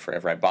hard drive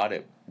forever. I bought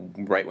it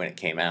right when it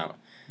came out.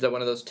 Is that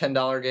one of those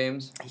 $10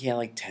 games? Yeah,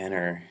 like 10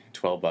 or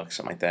 $12,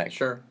 something like that.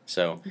 Sure.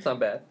 So It's not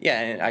bad. yeah,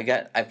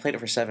 and I played it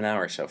for 7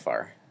 hours so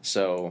far.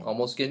 So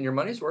Almost getting your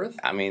money's worth.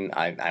 I mean,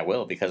 I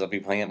will, because I'll be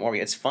playing it more.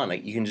 It's fun.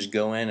 Like, you can just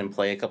go in and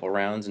play a couple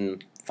rounds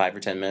in 5 or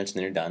 10 minutes, and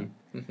then you're done.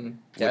 Mm-hmm.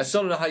 Yeah, I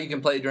still don't know how you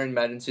can play during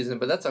Madden season,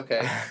 but that's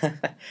okay.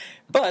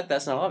 But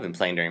that's not all I've been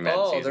playing during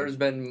Madden season. There's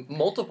been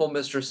multiple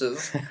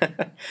mistresses.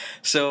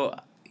 So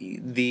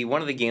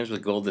one of the games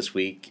with gold this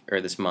week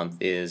or this month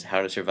is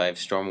How to Survive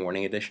Storm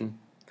Warning Edition.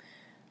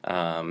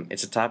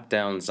 It's a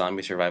top-down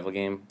zombie survival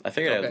game. I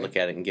figured I would look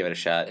at it and give it a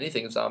shot.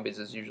 Anything zombies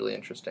is usually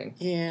interesting.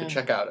 Yeah. To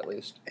check out at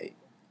least.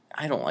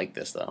 I don't like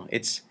this though.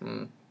 It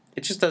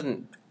just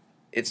doesn't.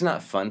 It's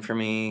not fun for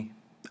me.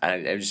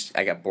 I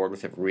got bored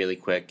with it really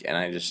quick and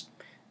I just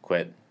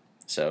quit.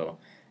 So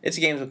it's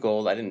games with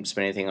gold. I didn't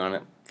spend anything on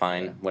it.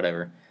 Fine,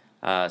 whatever.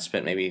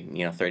 Spent maybe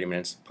 30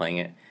 minutes playing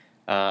it.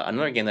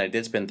 Another game that I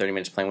did spend 30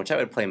 minutes playing, which I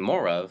would play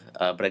more of,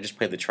 but I just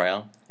played the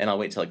trial, and I'll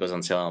wait till it goes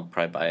on sale and I'll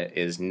probably buy it,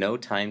 is No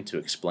Time to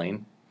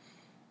Explain.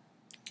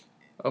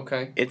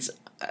 Okay. It's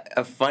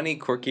a funny,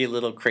 quirky,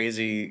 little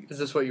crazy Is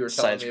this what you were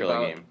telling me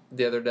about game.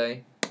 the other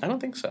day? I don't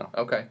think so.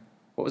 Okay.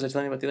 What was I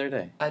telling you about the other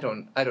day? I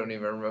don't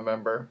even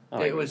remember.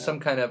 Oh, It was some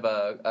kind of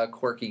a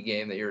quirky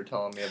game that you were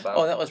telling me about.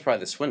 Oh, that was probably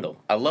the Swindle.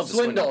 I love the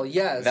Swindle. Swindle,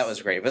 yes. That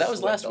was great, but that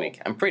was last Swindle.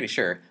 week. I'm pretty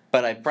sure,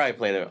 but I probably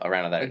played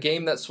around that. A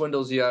game that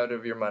swindles you out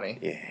of your money.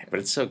 Yeah, but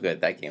it's so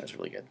good. That game is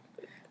really good.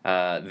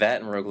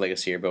 That and Rogue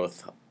Legacy are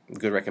both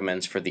good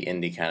recommends for the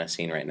indie kind of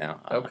scene right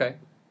now. Okay.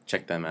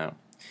 Check them out.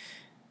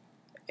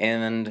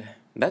 And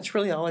that's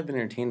really all I've been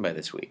entertained by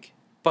this week.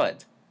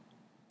 But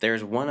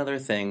there's one other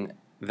thing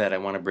that I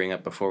want to bring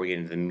up before we get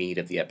into the meat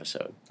of the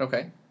episode.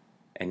 Okay.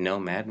 And no,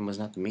 Madden was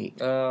not the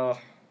meat. Oh,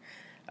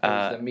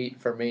 the meat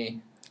for me.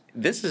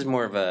 This is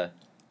more of a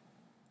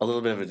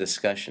little bit of a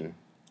discussion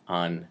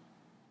on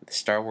the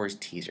Star Wars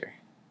teaser.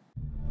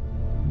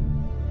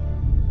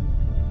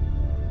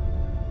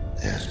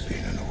 There's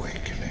been an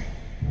awakening.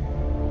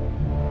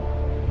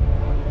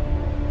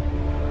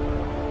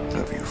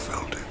 Have you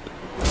felt it?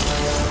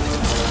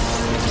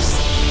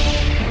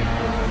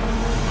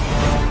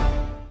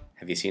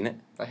 Have you seen it?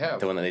 I have.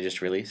 The one that they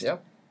just released?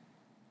 Yep.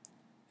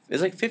 It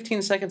was like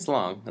 15 seconds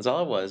long. That's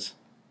all it was.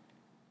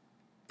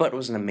 But it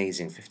was an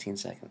amazing 15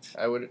 seconds.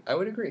 I would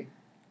agree.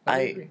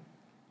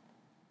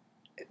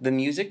 The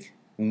music,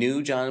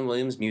 new John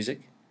Williams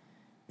music,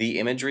 the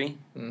imagery.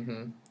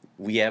 Mm-hmm.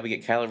 We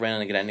get Kylo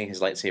Ren igniting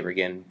his lightsaber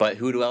again, but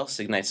who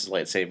else ignites his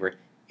lightsaber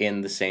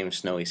in the same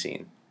snowy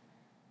scene?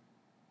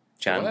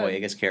 John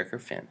Boyega's character,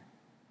 Finn.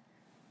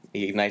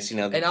 He ignites, the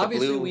and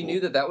obviously blue, we knew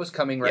that was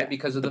coming, right,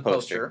 because of the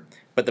poster.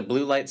 But the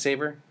blue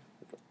lightsaber,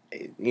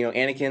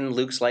 Anakin,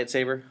 Luke's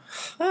lightsaber,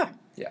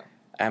 yeah.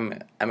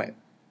 I'm at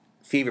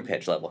fever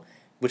pitch level,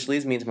 which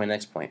leads me to my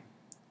next point.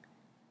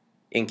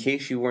 In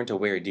case you weren't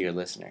aware, dear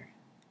listener,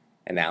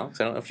 and Alex,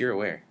 I don't know if you're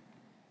aware,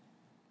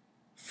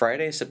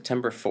 Friday,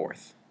 September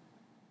 4th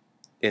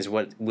is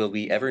what will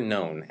be ever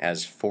known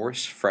as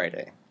Force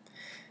Friday.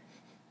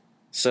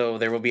 So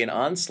there will be an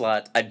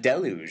onslaught, a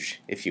deluge,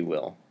 if you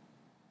will,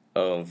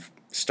 of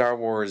Star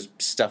Wars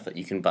stuff that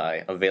you can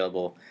buy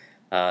available.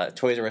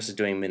 Toys R Us is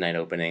doing midnight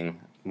opening.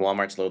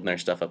 Walmart's loading their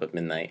stuff up at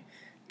midnight.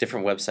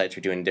 Different websites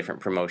are doing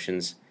different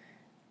promotions.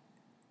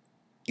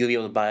 You'll be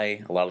able to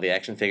buy a lot of the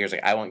action figures.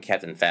 Like, I want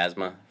Captain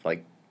Phasma.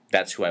 Like,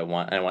 that's who I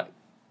want. And I want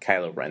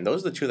Kylo Ren.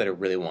 Those are the two that I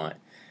really want.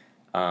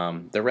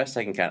 The rest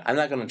I can count. I'm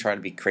not going to try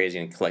to be crazy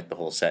and collect the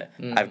whole set.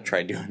 I've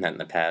tried doing that in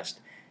the past.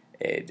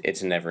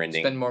 It's a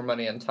never-ending... Spend more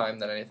money and time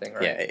than anything,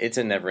 right? Yeah, it's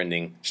a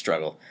never-ending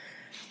struggle.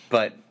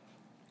 But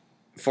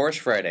Force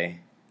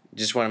Friday,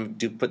 just want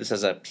to put this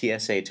as a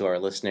PSA to our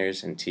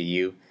listeners and to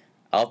you.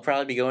 I'll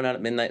probably be going out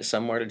at midnight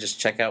somewhere to just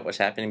check out what's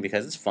happening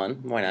because it's fun.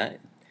 Why not?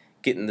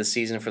 Get in the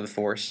season for the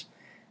Force.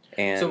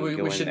 And so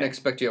we shouldn't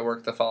expect you at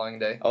work the following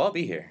day? Oh, I'll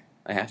be here.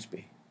 I have to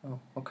be. Oh,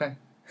 okay.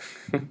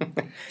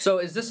 So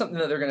is this something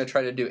that they're going to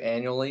try to do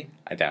annually?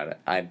 I doubt it.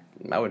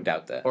 I would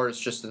doubt that. Or it's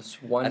just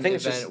this one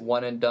event,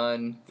 one and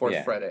done, Force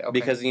Friday? Okay.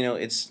 Because,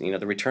 it's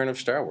the return of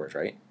Star Wars,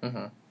 right?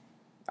 Mm-hmm.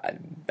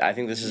 I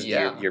think this is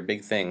your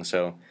big thing.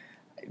 So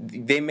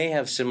they may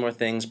have similar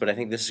things, but I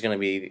think this is going to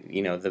be,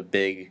 the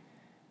big...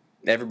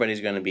 Everybody's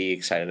going to be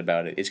excited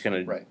about it. It's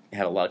going to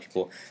have a lot of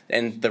people.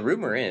 And the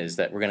rumor is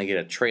that we're going to get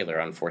a trailer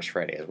on Force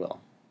Friday as well.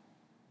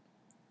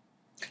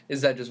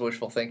 Is that just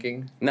wishful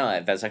thinking?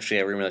 No, that's actually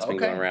a rumor that's been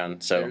Okay. going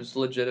around. So There's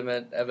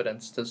legitimate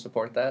evidence to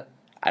support that.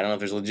 I don't know if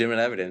there's legitimate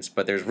evidence,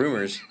 but there's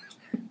rumors,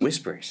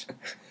 whispers.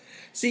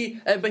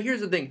 See, but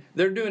here's the thing.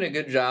 They're doing a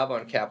good job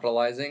on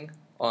capitalizing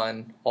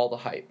on all the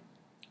hype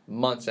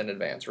months in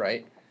advance,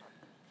 right?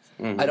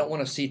 Mm-hmm. I don't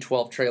want to see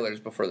 12 trailers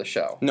before the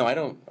show. No, I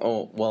don't.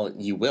 Oh, well,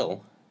 you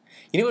will.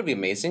 You know what would be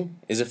amazing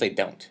is if they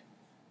don't.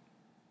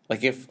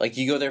 Like if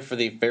you go there for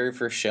the very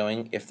first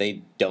showing, if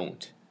they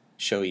don't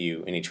show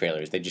you any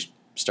trailers, they just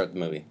start the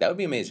movie. That would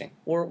be amazing.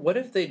 Or what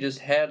if they just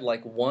had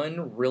like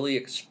one really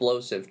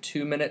explosive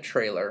 2-minute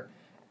trailer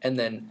and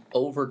then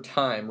over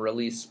time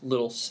release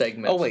little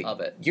segments of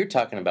it You're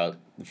talking about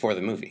for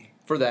the movie.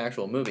 for the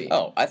actual movie.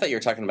 Oh, I thought you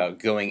were talking about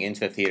going into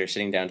the theater,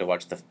 sitting down to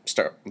watch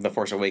the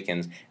Force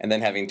Awakens, and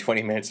then having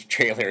 20 minutes of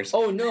trailers.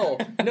 Oh, no.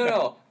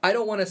 I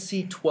don't want to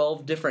see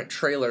 12 different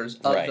trailers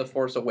of Right. The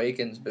Force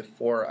Awakens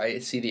before I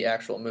see the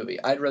actual movie.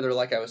 I'd rather,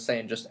 like I was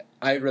saying,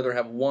 I'd rather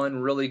have one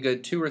really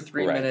good 2 or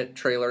 3 Right. minute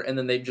trailer and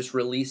then they just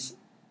release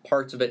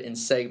parts of it in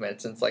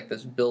segments. And it's like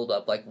this build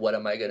up, like what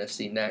am I going to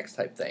see next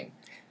type thing.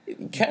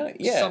 Kind of,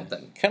 yeah.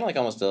 Something. Kind of like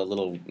almost a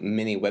little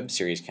mini web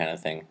series kind of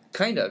thing.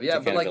 Kind of, yeah. To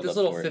But kinda like build this up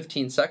little for it.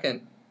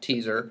 15-second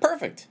teaser.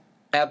 Perfect.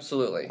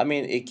 Absolutely. I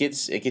mean, it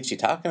gets you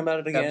talking about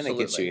it again.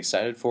 Absolutely. It gets you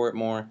excited for it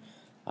more,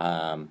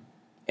 and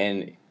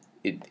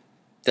it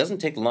doesn't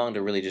take long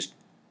to really just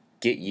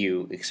get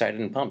you excited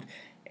and pumped.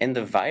 And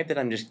the vibe that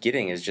I'm just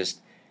getting is just,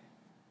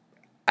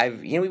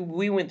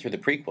 we went through the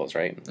prequels,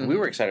 right? Mm-hmm. We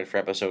were excited for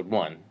episode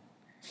 1.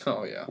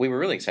 Oh, yeah. We were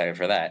really excited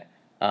for that.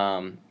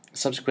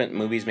 Subsequent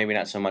movies, maybe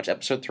not so much.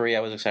 Episode 3 I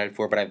was excited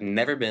for, but I've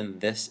never been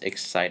this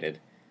excited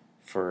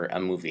for a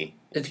movie.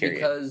 It's period.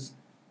 because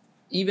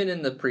even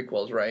in the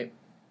prequels, right,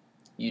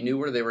 you knew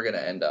where they were going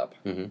to end up.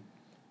 Mm-hmm.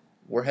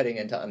 We're heading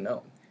into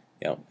unknown.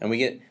 And we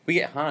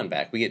get Han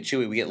back, we get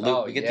Chewie, we get Luke,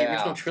 Oh, we get yeah. the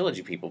original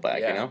trilogy people back,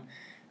 Yeah. you know?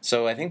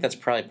 So I think that's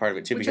probably part of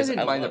it too, Which because I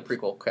didn't mind love- the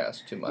prequel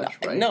cast too much,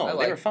 right? No, I they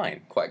like were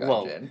fine. Qui-Gon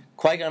well, Jinn.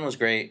 Qui-Gon was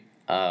great.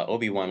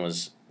 Obi-Wan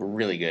was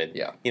really good.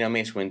 Yeah.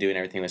 Mace Windu and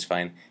everything was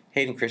fine.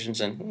 Hayden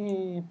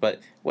Christensen, but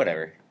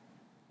whatever.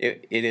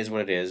 It is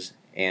what it is,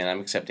 and I'm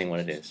accepting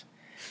what it is.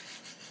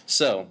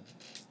 So,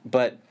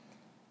 but,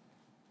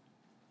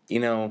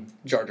 Jar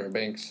Jar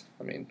Binks.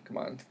 I mean, come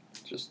on.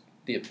 Just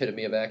the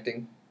epitome of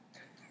acting.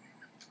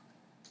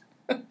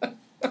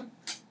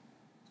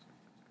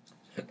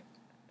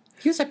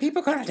 You said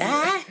people gonna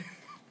die?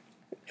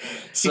 He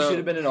should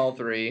have been in all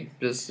 3.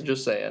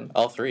 Just saying.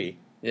 All 3.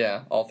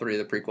 Yeah, all 3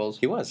 of the prequels.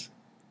 He was.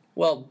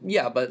 Well,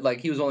 yeah, but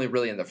like he was only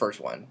really in the first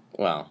one.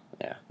 Well,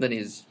 yeah. Then he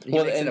makes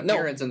an and no.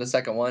 appearance in the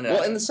second one.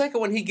 Well, in the second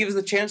one, he gives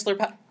the Chancellor...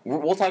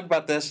 We'll talk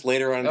about this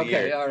later on in the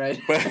year. Okay, all right.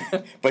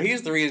 But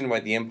he's the reason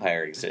why the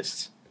Empire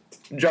exists.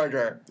 Jar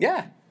Jar.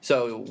 Yeah.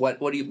 So what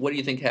do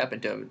you think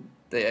happened to him?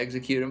 They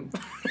execute him?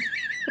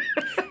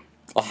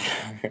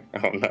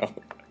 Oh, no.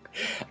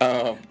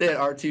 They had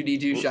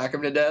R2-D2 shock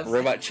him to death?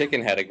 Robot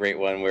Chicken had a great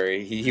one where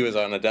he was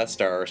on a Death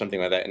Star or something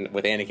like that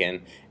with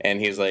Anakin, and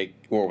he's like,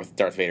 or with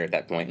Darth Vader at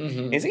that point.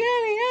 Mm-hmm. He's like,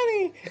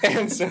 Annie!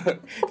 And so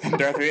then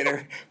Darth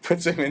Vader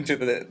puts him into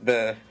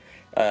the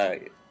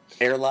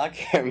airlock,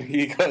 and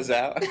he goes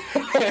out,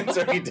 and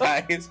so he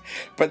dies.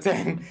 But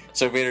then,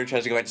 so Vader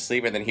tries to go back to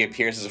sleep, and then he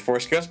appears as a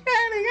Force Ghost.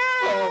 Annie!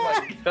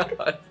 Oh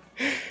my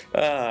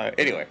god.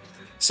 Anyway,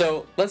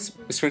 so let's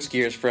switch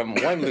gears from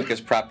one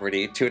Lucas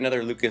property to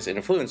another Lucas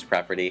influence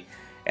property,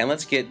 and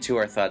let's get to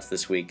our thoughts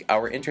this week.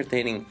 Our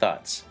entertaining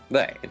thoughts.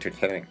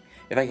 Entertaining.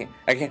 If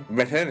I can't.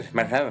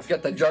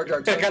 Got the Jar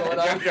Jar tongue going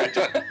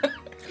on.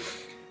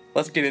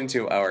 Let's get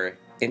into our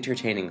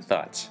entertaining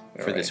thoughts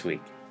for All this right.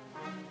 week.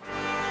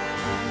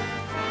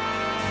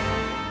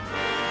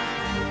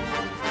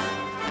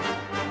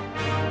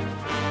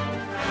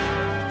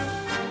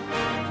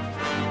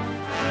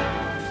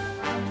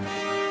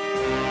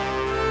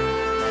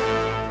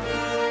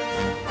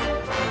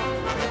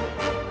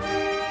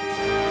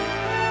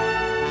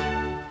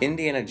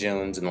 Indiana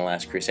Jones and the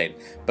Last Crusade.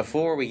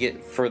 Before we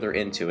get further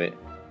into it,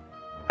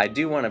 I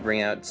do want to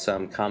bring out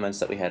some comments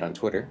that we had on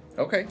Twitter.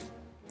 Okay.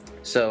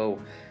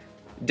 So,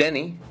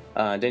 Denny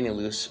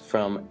Luce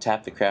from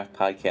Tap the Craft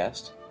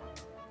podcast,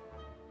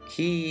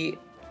 he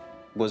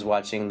was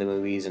watching the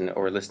movies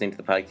or listening to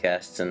the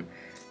podcasts, and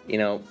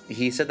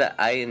he said that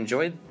I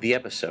enjoyed the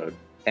episode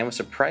and was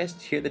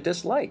surprised to hear the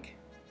dislike.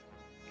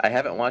 I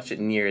haven't watched it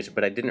in years,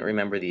 but I didn't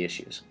remember the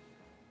issues.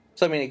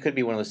 So I mean, it could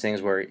be one of those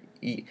things where,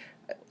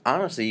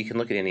 honestly, you can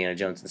look at Indiana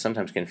Jones and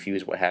sometimes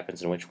confuse what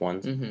happens in which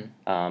ones,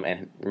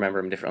 and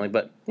remember them differently.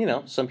 But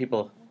some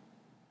people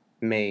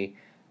may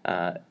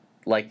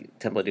like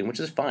Temple of Doom, which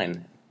is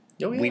fine.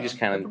 Oh, yeah. We just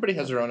kind of everybody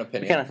has their own we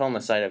opinion. kind of fell on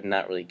the side of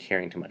not really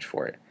caring too much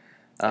for it.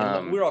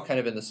 And we're all kind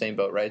of in the same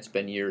boat, right? It's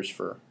been years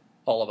for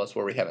all of us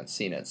where we haven't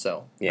seen it.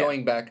 So Yeah.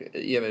 going back,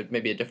 you have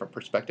maybe a different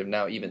perspective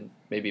now, even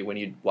maybe when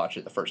you watch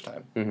it the first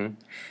time. Mm-hmm.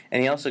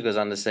 And he also goes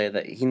on to say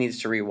that he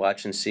needs to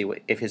rewatch and see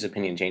if his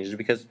opinion changes,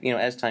 because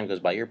as time goes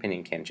by, your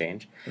opinion can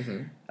change.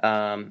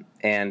 Mm-hmm.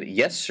 And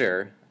yes,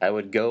 sir, I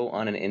would go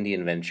on an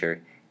Indian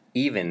venture,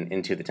 even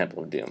into the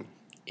Temple of Doom.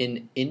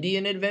 An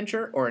Indian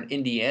adventure or an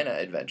Indiana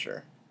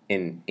adventure?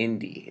 An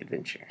indie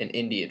adventure. An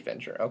indie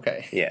adventure.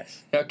 Okay.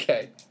 Yes.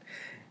 Okay.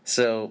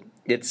 So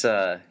it's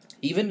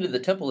Even to the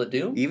Temple of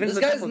Doom. even This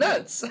the guy's Temple of Doom.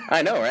 nuts.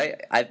 I know,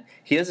 right?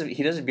 He does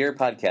a beer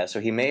podcast, so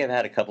he may have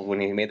had a couple when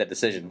he made that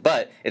decision.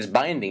 But it's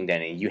binding,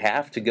 Denny. You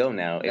have to go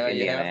now if No, you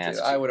Indiana have asks.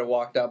 to. I would have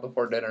walked out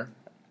before dinner.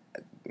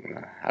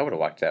 I would have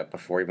walked out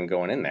before even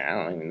going in there.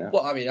 I don't even know.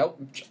 Well, I mean,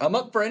 I'm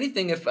up for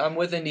anything if I'm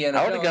with Indiana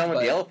I would have Jones, gone with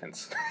but the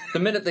elephants. the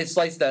minute they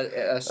slice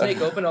that snake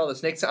open, all the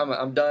snakes,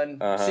 I'm done.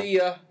 Uh-huh. See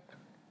ya.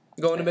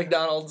 Going to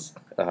McDonald's.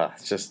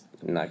 It's just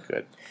not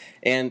good.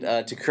 And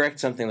to correct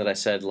something that I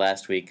said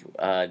last week,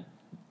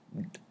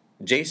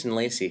 Jason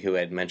Lacey, who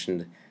had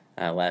mentioned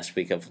last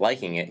week of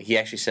liking it, he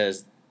actually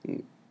says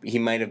he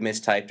might have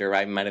mistyped or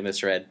I might have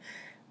misread,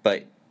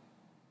 but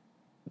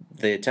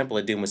the Temple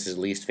of Doom was his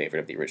least favorite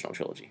of the original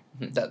trilogy.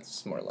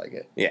 That's more like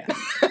it. Yeah.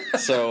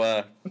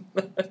 So,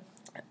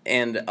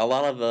 and a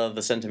lot of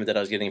the sentiment that I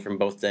was getting from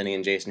both Denny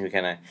and Jason, who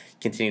kind of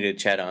continue to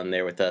chat on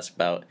there with us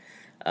about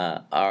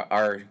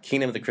our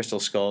Kingdom of the Crystal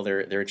Skull,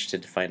 they're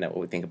interested to find out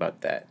what we think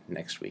about that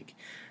next week.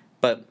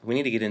 But we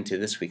need to get into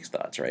this week's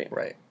thoughts, right?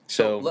 Right.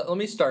 So let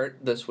me start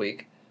this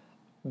week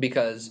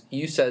because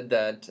you said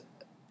that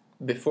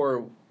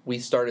before we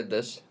started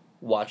this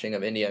watching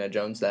of Indiana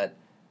Jones that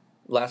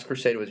Last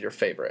Crusade was your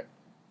favorite.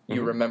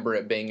 You remember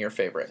it being your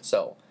favorite.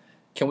 So,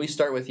 can we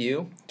start with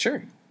you?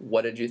 Sure.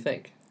 What did you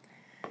think?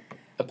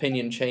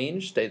 Opinion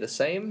changed? Stay the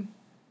same?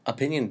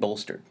 Opinion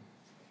bolstered.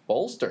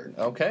 Bolstered.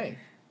 Okay.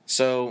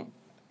 So,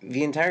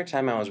 the entire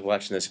time I was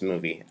watching this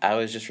movie, I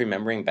was just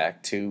remembering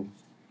back to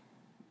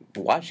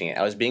watching it.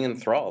 I was being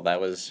enthralled. I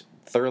was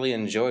thoroughly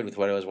enjoyed with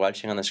what I was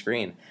watching on the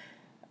screen.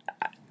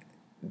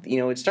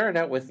 It started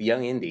out with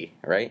young Indy,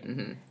 right?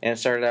 Mm-hmm. And it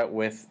started out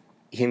with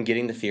him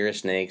getting the fear of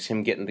snakes,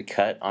 him getting the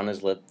cut on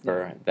his lip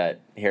or that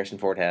Harrison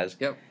Ford has.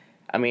 Yep.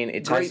 I mean,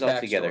 it ties Great it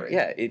all together. backstory.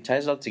 Yeah, it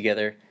ties it all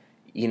together.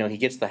 He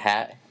gets the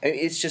hat.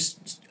 It's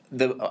just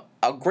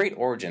a great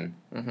origin,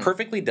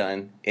 perfectly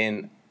done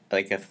in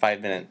like a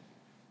 5-minute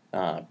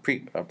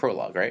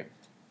prologue, right?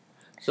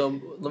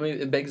 So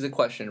it begs the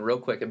question, real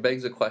quick. It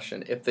begs the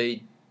question: if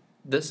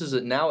this is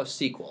now a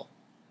sequel,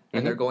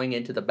 and they're going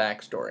into the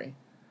backstory,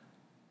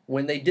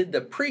 when they did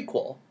the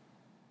prequel,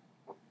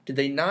 did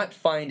they not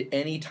find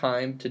any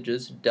time to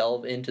just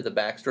delve into the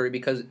backstory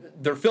because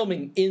they're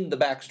filming in the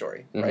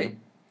backstory, right?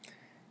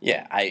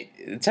 Yeah,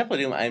 the Temple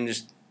of Doom, I'm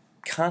just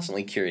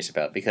constantly curious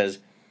about because,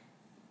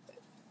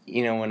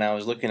 when I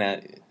was looking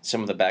at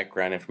some of the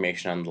background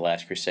information on The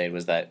Last Crusade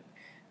was that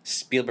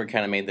Spielberg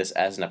kind of made this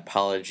as an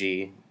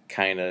apology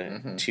kind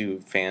of to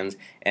fans,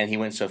 and he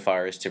went so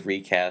far as to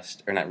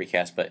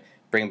but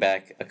bring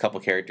back a couple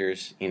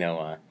characters,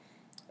 the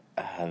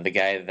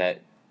guy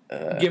that...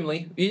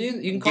 Gimli.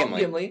 You can call him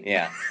Gimli.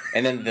 Yeah.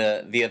 And then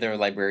the other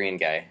librarian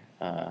guy,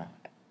 I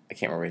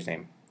can't remember his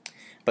name.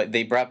 But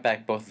they brought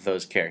back both of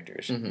those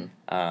characters.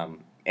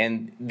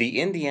 And the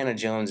Indiana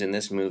Jones in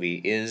this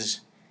movie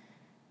is,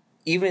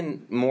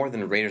 even more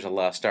than Raiders of the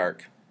Lost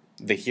Ark,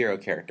 the hero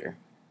character.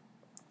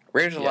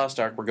 Raiders of the Lost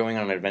Ark, we're going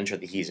on an adventure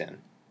that he's in.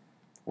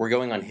 We're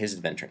going on his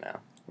adventure now.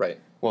 Right.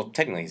 Well,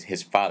 technically, it's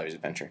his father's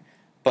adventure.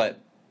 But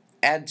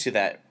add to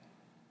that,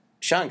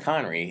 Sean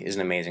Connery is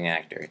an amazing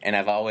actor, and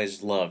I've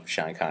always loved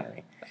Sean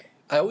Connery.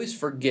 I always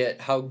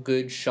forget how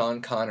good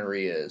Sean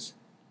Connery is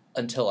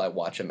until I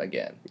watch him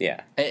again.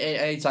 Yeah. And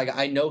it's like,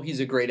 I know he's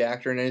a great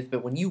actor and everything,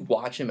 but when you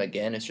watch him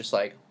again, it's just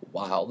like,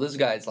 wow, this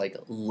guy's like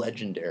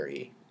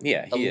legendary.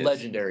 Yeah, he is.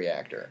 Legendary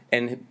actor.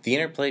 And the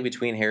interplay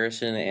between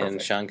Harrison and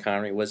Perfect. Sean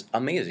Connery was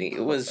amazing.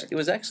 It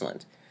was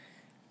excellent.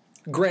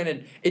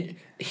 Granted,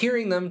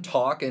 hearing them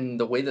talk and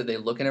the way that they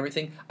look and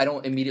everything, I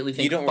don't immediately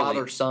think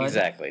father-son.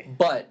 Exactly.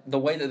 But the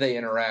way that they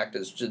interact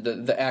is just,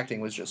 the acting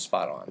was just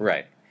spot on.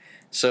 Right.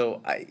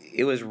 So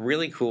it was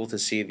really cool to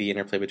see the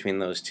interplay between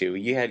those two.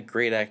 You had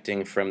great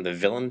acting from the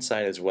villain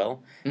side as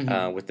well,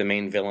 with the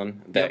main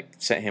villain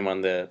that sent him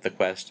on the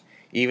quest.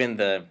 Even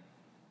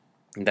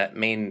that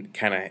main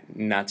kind of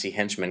Nazi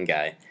henchman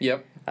guy.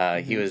 Yep.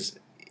 He was.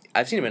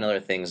 I've seen him in other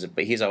things,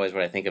 but he's always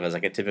what I think of as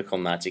like a typical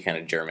Nazi kind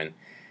of German.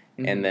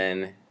 And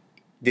then,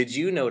 did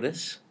you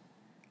notice?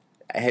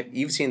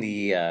 You've seen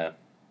the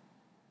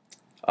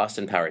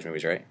Austin Powers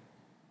movies, right?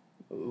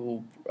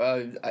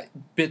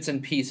 Bits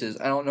and pieces.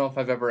 I don't know if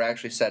I've ever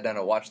actually sat down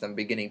and watched them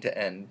beginning to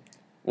end.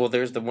 Well,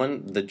 there's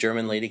the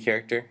German lady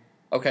character.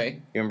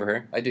 Okay. You remember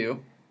her? I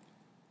do.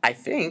 I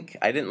think,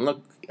 I didn't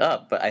look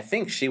up, but I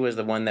think she was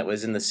the one that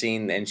was in the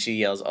scene and she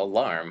yells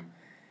alarm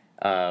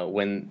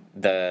when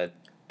the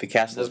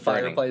castle is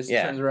burning. The fireplace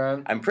turns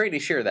around. I'm pretty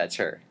sure that's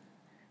her.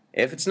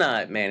 If it's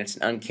not, man, it's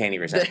an uncanny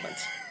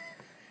resemblance.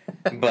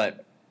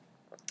 But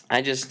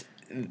I just,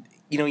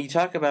 you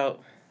talk about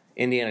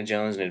Indiana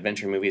Jones and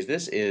adventure movies.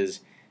 This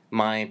is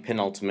my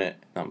ultimate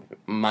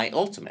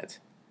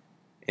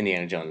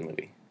Indiana Jones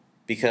movie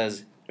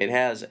because it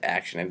has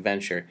action,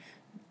 adventure.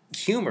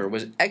 Humor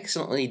was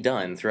excellently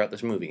done throughout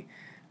this movie.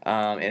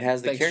 It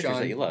has the characters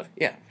Sean. that you love.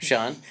 Yeah,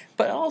 Sean.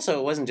 But also,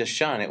 it wasn't just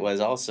Sean. It was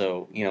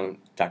also,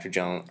 Dr.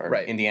 Jones or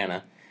Right.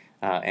 Indiana.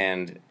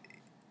 And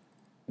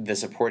the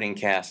supporting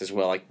cast as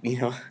well. Like,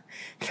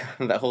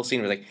 that whole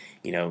scene was like,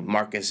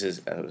 Marcus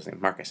is what was his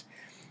name?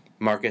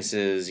 Marcus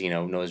is,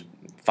 knows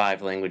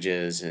 5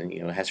 languages and,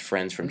 has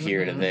friends from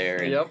here to there.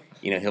 And, Yep.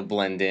 He'll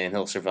blend in,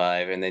 he'll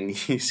survive. And then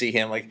you see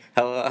him like,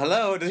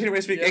 hello, does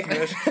anybody speak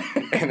English?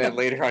 And then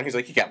later on, he's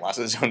like, he got lost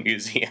in his own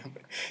museum.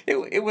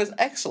 It was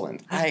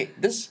excellent.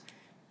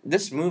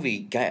 This movie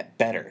got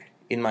better,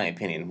 in my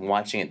opinion,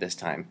 watching it this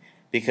time.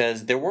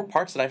 Because there were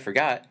parts that I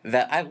forgot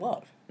that I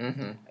love.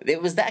 Mm-hmm. It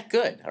was that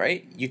good, all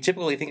right? You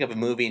typically think of a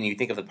movie and you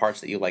think of the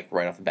parts that you like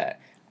right off the bat.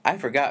 I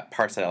forgot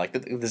parts that I like.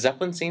 The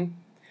Zeppelin scene.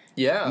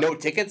 Yeah. No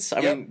tickets.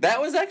 I mean,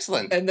 that was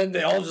excellent. And then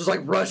they all just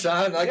like rush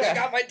on, like, I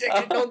got my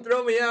ticket, don't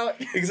throw me out.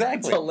 Exactly.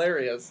 It's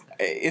hilarious.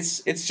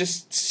 It's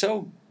just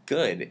so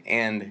good.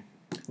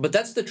 But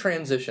that's the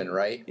transition,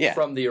 right? Yeah.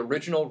 From the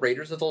original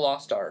Raiders of the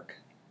Lost Ark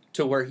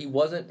to where he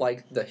wasn't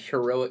like the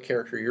heroic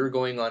character. You're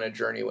going on a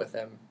journey with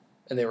him.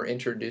 And they were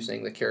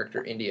introducing the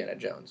character Indiana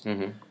Jones.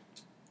 Mm-hmm.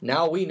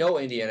 Now we know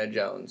Indiana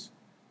Jones,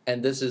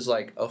 and this is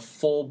like a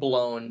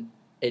full-blown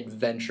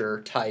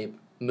adventure type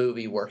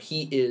movie where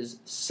he is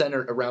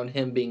centered around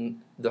him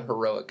being the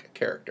heroic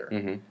character.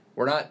 Mm-hmm.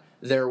 We're not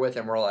there with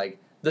him. We're like,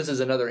 this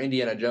is another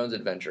Indiana Jones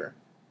adventure.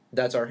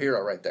 That's our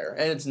hero right there.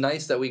 And it's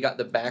nice that we got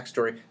the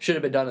backstory. Should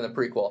have been done in the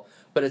prequel,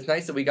 but it's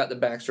nice that we got the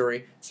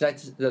backstory. It's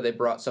nice that they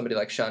brought somebody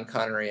like Sean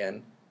Connery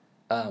in,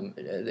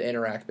 the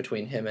interact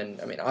between him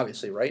and,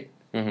 obviously, right?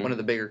 Mm-hmm. One of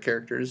the bigger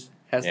characters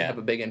has to have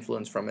a big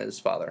influence from his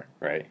father.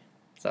 Right.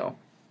 So.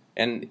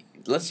 And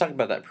let's talk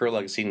about that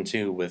prologue scene,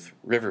 too, with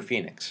River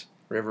Phoenix.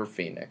 River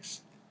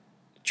Phoenix.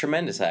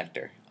 Tremendous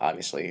actor,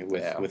 obviously,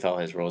 with all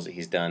his roles that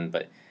he's done.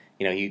 But,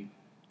 he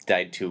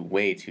died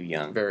way too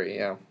young. Very,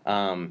 yeah.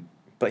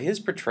 But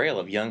his portrayal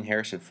of young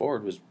Harrison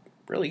Ford was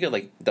really good.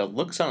 Like, the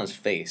looks on his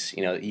face,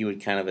 you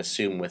would kind of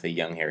assume with a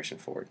young Harrison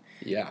Ford.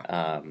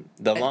 Yeah.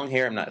 The long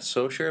hair I'm not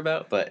so sure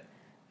about, but...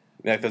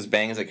 Like those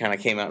bangs that kind of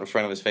came out in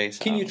front of his face.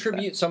 Can you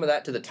attribute some of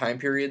that to the time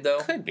period, though?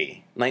 Could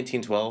be.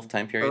 1912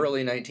 time period.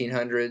 Early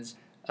 1900s.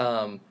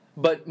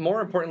 But more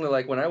importantly,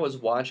 like when I was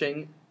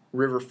watching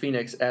River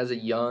Phoenix as a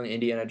young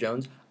Indiana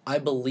Jones, I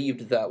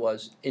believed that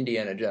was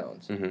Indiana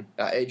Jones. Mm-hmm.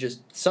 It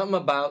just, something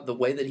about the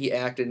way that he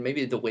acted,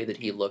 maybe the way that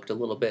he looked a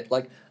little bit.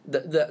 Like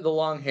the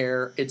long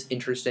hair, it's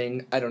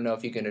interesting. I don't know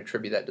if you can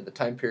attribute that to the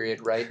time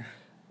period, right?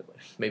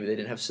 Maybe they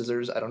didn't have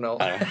scissors. I don't know.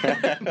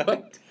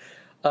 But,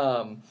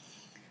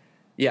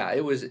 yeah,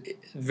 it was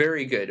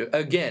very good.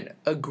 Again,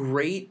 a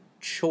great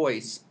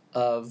choice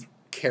of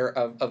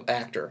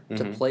actor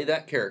to play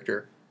that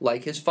character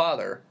like his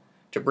father,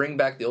 to bring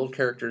back the old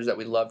characters that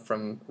we loved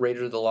from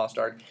Raiders of the Lost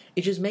Ark.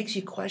 It just makes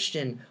you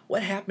question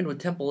what happened with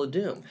Temple of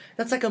Doom.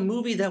 That's like a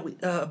movie that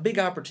a big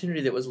opportunity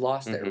that was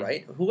lost there,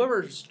 right?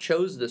 Whoever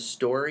chose the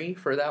story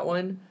for that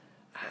one,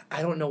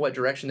 I don't know what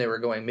direction they were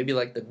going. Maybe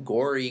like the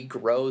gory,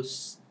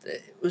 gross.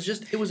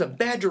 It was a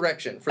bad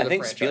direction for the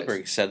franchise. I think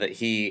Spielberg said that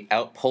he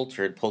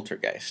out-Poltered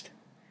Poltergeist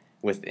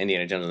with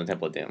Indiana Jones and the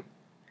Temple of Doom.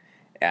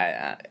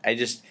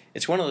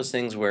 It's one of those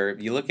things where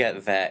you look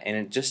at that and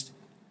it just,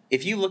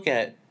 if you look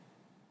at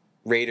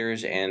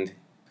Raiders and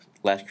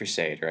Last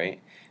Crusade, right?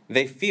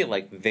 They feel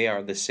like they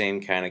are the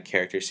same kind of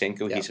character, same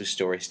cohesive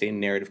story, same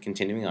narrative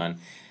continuing on.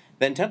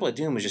 Then Temple of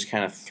Doom was just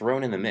kind of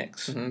thrown in the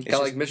mix. Mm-hmm. Kind of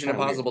like Mission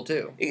Impossible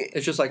 2.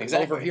 It's just like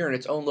over here in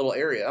its own little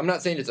area. I'm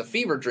not saying it's a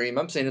fever dream.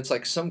 I'm saying it's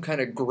like some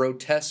kind of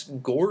grotesque,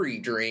 gory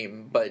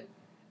dream, but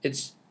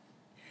it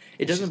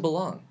doesn't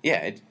belong.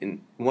 Yeah,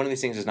 one of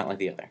these things is not like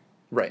the other.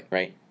 Right.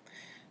 Right?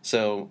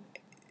 So,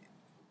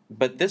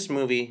 but this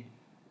movie,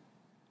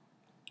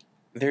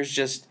 there's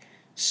just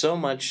so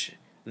much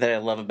that I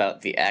love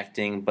about the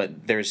acting,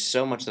 but there's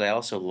so much that I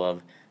also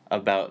love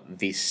about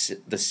the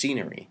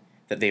scenery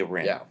that they were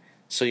in. Yeah.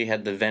 So you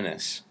had the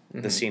Venice,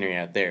 the scenery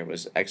out there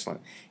was excellent.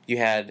 You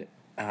had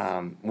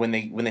when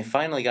they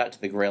finally got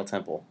to the Grail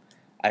Temple,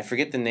 I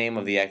forget the name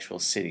of the actual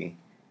city,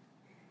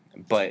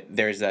 but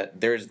that's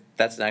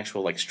an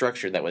actual like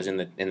structure that was in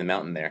the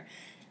mountain there.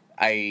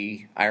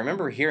 I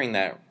remember hearing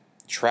that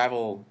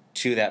travel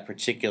to that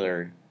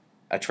particular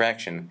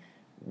attraction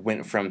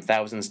went from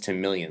thousands to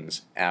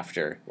millions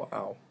after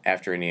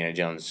Indiana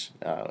Jones.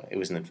 It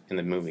was in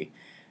the movie,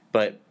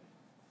 but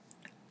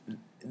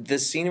the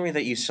scenery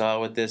that you saw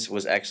with this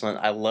was excellent.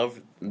 I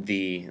love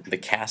the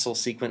castle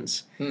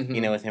sequence,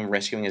 with him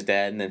rescuing his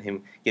dad and then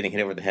him getting hit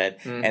over the head,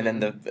 and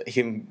then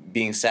him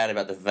being sad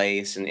about the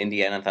vase, and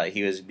Indiana thought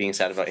he was being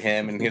sad about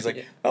him, and he was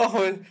like,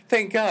 "Oh,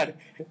 thank God,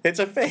 it's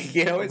a fake,"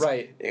 It's,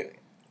 right.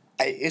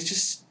 It's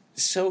just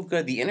so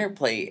good. The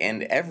interplay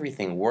and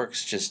everything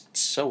works just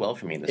so well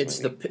for me in this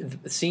movie.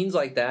 The scenes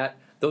like that.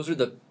 Those are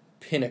the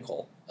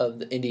pinnacle of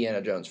the Indiana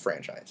Jones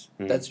franchise.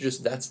 That's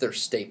their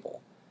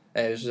staple.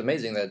 And it's just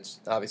amazing that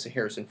it's obviously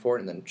Harrison Ford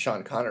and then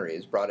Sean Connery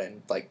is brought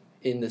in, like,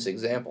 in this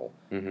example.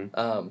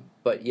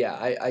 But yeah,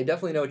 I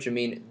definitely know what you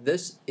mean.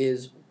 This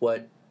is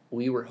what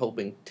we were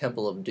hoping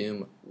Temple of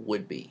Doom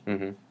would be.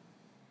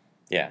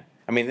 Yeah.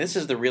 I mean, this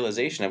is the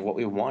realization of what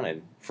we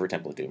wanted for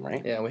Temple of Doom,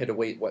 right? Yeah, we had to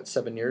wait,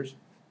 7 years?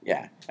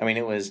 Yeah. I mean,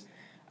 it was...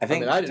 I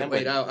I didn't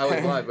wait. I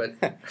was alive,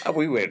 but...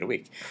 we waited a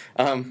week.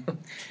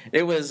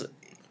 It was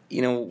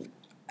you know,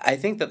 I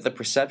think that the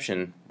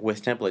perception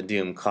with Temple of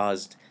Doom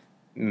caused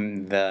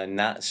the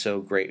not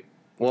so great.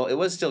 Well, it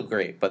was still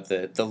great, but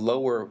the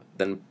lower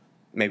than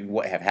maybe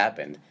what have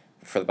happened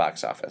for the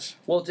box office.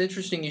 Well, it's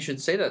interesting you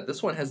should say that.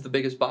 This one has the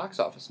biggest box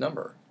office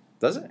number.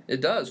 Does it?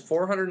 It does.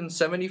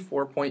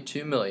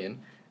 $474.2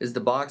 million is the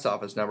box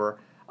office number.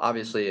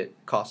 Obviously, it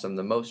cost them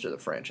the most of the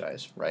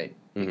franchise, right?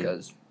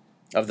 Because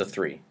of the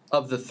three.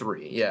 Of the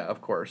three, yeah,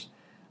 of course.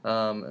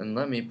 And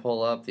let me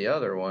pull up the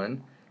other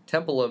one.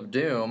 Temple of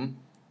Doom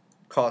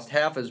cost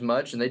half as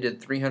much, and they did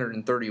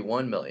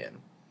 $331 million.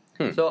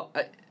 So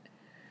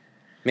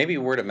maybe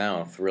word of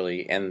mouth,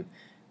 really, and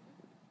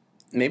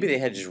maybe they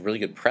had just really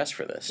good press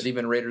for this. But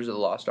even Raiders of the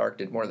Lost Ark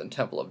did more than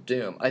Temple of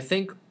Doom. I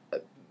think,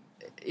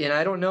 and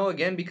I don't know,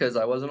 again, because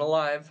I wasn't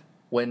alive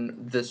when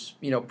this,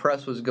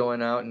 press was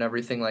going out and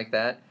everything like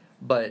that,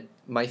 but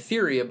my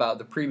theory about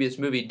the previous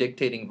movie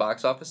dictating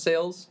box office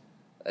sales,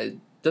 it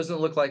doesn't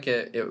look like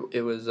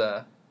it was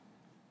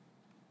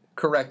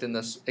correct in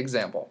this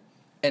example.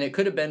 And it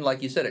could have been,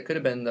 like you said, it could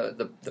have been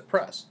the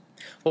press.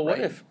 Well,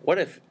 right? what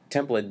if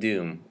Temple of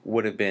Doom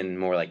would have been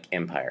more like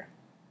Empire?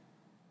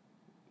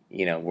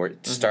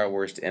 Star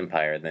Wars to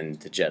Empire than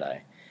to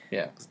Jedi.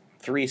 Yeah.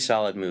 3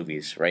 solid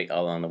movies, right,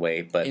 all along the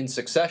way, but in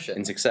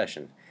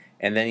succession.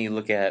 And then you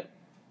look at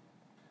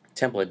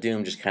Temple of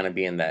Doom just kind of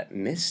being that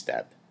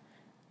misstep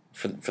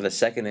for the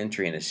second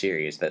entry in a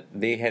series that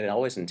they had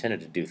always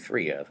intended to do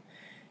 3 of.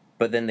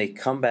 But then they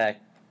come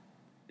back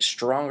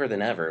stronger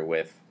than ever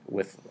with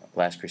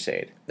Last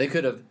Crusade. They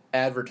could have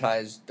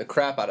advertised the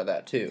crap out of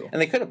that too.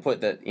 And they could have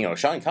put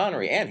Sean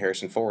Connery and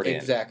Harrison Ford in.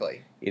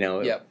 Exactly.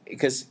 Yep.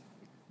 Because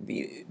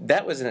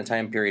that was in a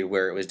time period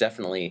where it was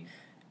definitely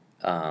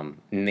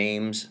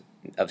names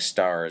of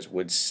stars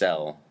would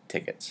sell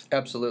tickets.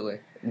 Absolutely.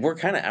 We're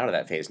kind of out of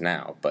that phase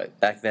now, but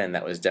back then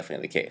that was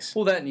definitely the case.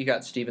 Well, then you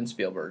got Steven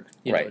Spielberg.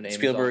 Right.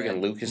 Spielberg and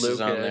Lucas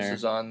is on there. Lucas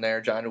is on there.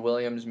 John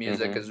Williams'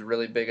 music is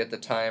really big at the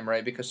time,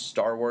 right? Because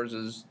Star Wars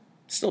is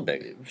still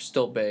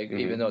big,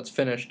 even though it's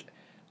finished.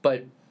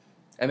 But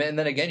I mean, and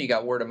then again, you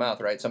got word of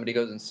mouth, right? Somebody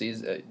goes and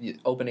sees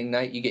opening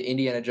night. You get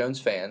Indiana Jones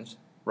fans,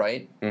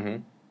 right?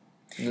 Mm-hmm.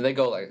 And they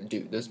go like,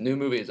 "Dude, this new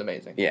movie is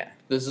amazing. Yeah,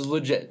 this is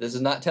legit. This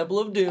is not Temple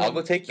of Doom. I'll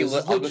go take you.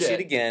 I'll go see it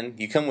again.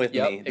 You come with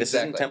me. This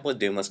exactly. isn't Temple of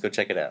Doom. Let's go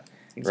check it out."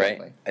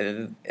 Exactly.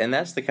 Right? And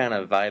that's the kind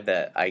of vibe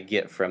that I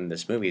get from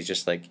this movie. Is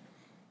just like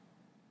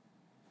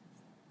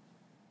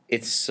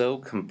it's so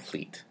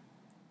complete.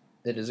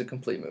 It is a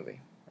complete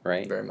movie.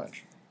 Right. Very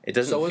much. It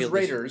doesn't. So feel was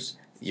Raiders.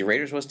 Your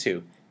Raiders was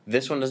too.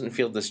 This one doesn't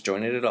feel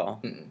disjointed at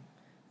all. Mm-mm.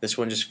 This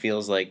one just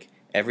feels like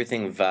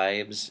everything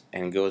vibes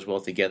and goes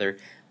well together.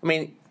 I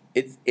mean,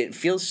 it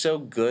feels so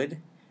good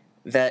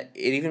that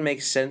it even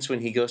makes sense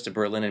when he goes to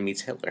Berlin and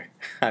meets Hitler.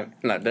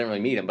 Didn't really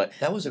meet him, but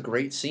that was a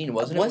great scene,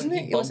 wasn't it? Wasn't when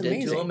it? He It was bumped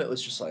amazing. into him, it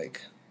was just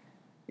like,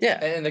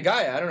 yeah. And the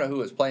guy, I don't know who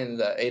was playing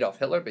the Adolf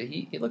Hitler, but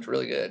he looked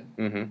really good.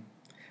 Mm-hmm.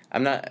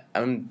 I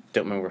don't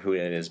remember who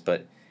it is,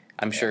 but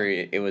I'm sure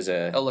it was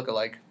a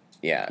lookalike.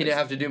 Yeah. He didn't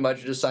have to do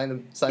much, just sign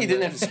them. He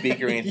didn't have to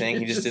speak or anything.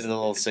 He just did the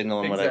little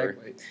signal and whatever.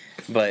 Exactly.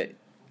 But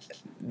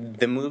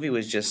the movie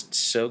was just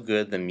so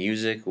good. The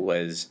music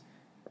was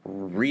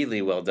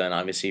really well done,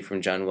 obviously,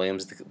 from John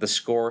Williams. The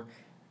score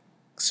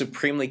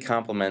supremely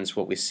complements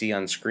what we see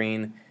on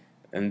screen,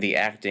 and the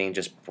acting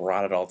just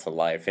brought it all to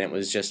life. And it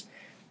was just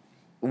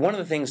one of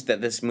the things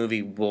that this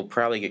movie will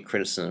probably get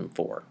criticism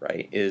for,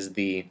 right, is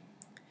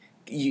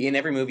in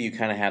every movie you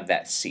kind of have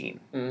that scene.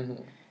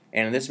 Mm-hmm.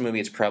 And in this movie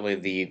it's probably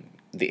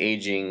the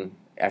aging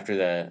after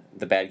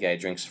the bad guy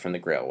drinks from the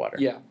Grail water.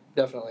 Yeah,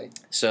 definitely.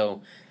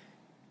 So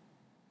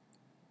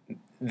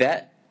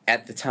that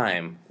at the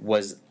time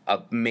was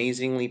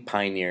amazingly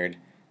pioneered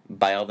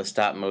by all the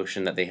stop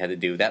motion that they had to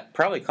do. That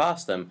probably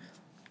cost them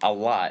a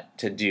lot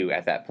to do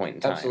at that point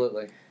in time.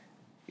 Absolutely.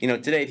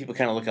 Today people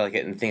kind of look at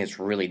it and think it's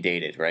really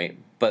dated, right?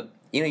 But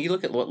you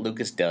look at what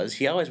Lucas does.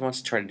 He always wants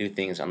to try to do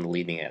things on the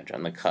leading edge,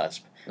 on the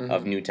cusp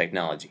of new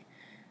technology.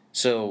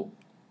 So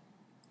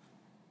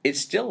it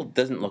still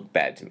doesn't look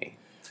bad to me.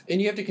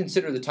 And you have to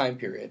consider the time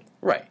period.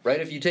 Right. Right?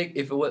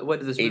 What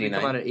did this movie 89.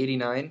 come out in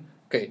 89?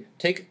 Okay,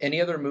 take any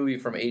other movie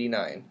from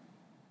 89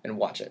 and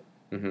watch it.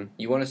 Mm-hmm.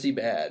 You want to see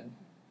bad.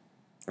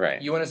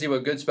 Right. You want to see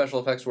what good special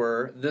effects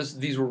were.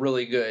 These were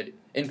really good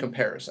in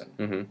comparison.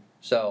 Mm-hmm.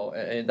 So,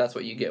 and that's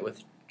what you get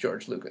with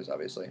George Lucas,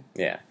 obviously.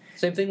 Yeah.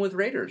 Same thing with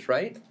Raiders,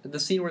 right? The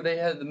scene where they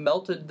had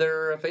melted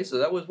their faces.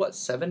 That was,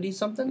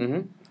 70-something?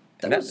 Mm-hmm.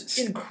 That was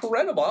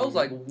incredible. I was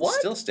like, what?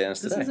 Still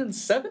stands today. This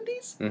is in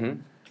 70s?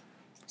 Mm-hmm.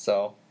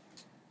 So.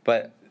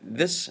 But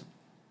this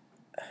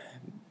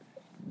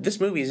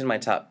movie is in my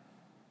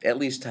at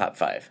least top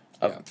 5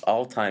 of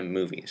all-time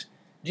movies.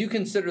 Do you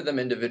consider them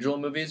individual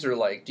movies, or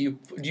do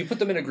you put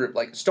them in a group?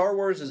 Like Star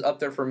Wars is up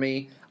there for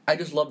me. I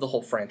just love the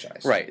whole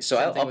franchise. Right. So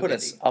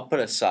I'll put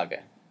a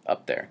saga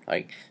up there.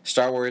 Like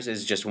Star Wars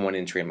is just one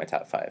entry in my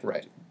top 5.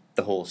 Right.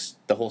 The whole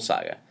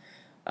saga.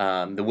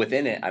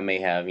 Within it, I may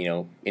have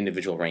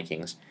individual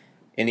rankings.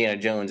 Indiana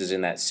Jones is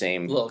in that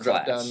same Little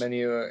class. drop down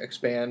menu,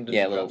 expand.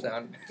 Yeah, drop little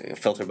down.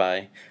 filter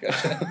by.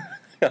 Gotcha.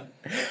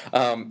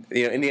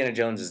 Indiana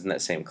Jones is in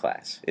that same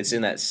class. It's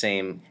in that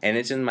same, and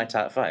it's in my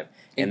top 5.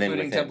 And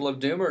Including then Temple of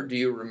Doom, or do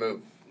you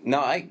remove? No,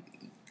 I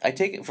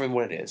take it for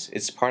what it is.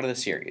 It's part of the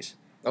series.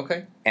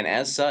 Okay. And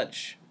as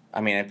such,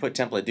 I mean, I put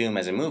Temple of Doom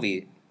as a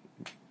movie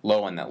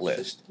low on that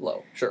list. Just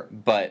low, sure.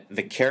 But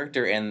the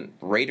character and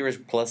Raiders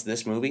plus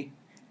this movie,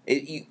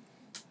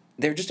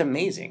 they're just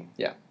amazing.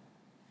 Yeah.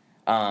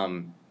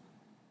 One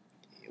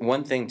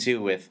thing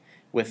too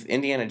with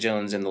Indiana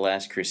Jones and the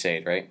Last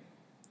Crusade, right?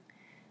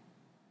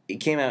 It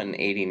came out in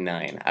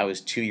 '89. I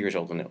was 2 years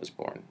old when it was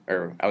born,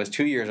 or I was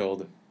 2 years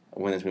old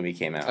when this movie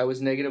came out. I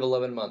was negative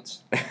 11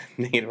 months.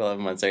 Negative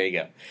 11 months. There you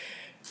go.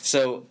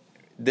 So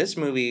this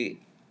movie,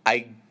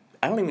 I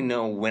don't even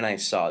know when I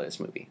saw this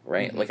movie,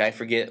 right? Mm-hmm. Like, I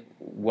forget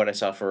what I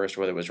saw first,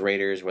 whether it was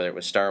Raiders, whether it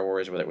was Star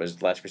Wars, whether it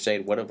was Last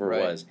Crusade, whatever it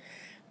was.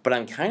 But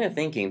I'm kind of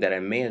thinking that I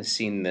may have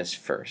seen this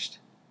first.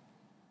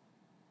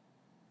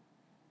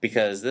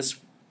 Because this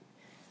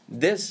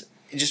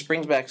just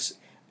brings back...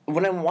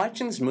 When I'm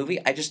watching this movie,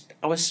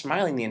 I was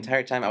smiling the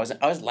entire time. I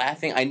was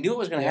laughing. I knew it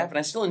was going to happen.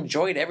 I still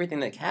enjoyed everything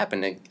that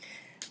happened. And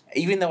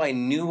even though I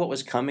knew what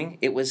was coming,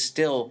 it was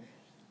still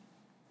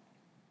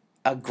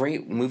a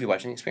great movie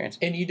watching experience.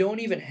 And you don't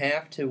even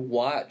have to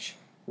watch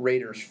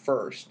Raiders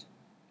first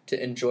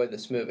to enjoy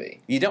this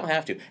movie. You don't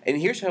have to. And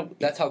here's how...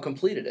 That's how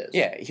complete it is.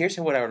 Yeah, here's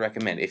what I would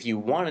recommend. If you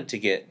wanted to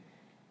get,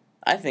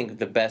 I think,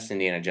 the best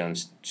Indiana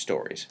Jones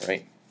stories,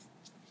 right?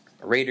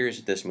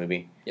 Raiders, this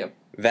movie. Yep.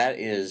 That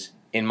is,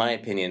 in my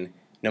opinion,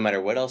 no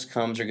matter what else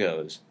comes or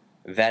goes,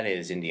 that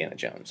is Indiana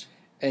Jones.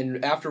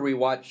 And after we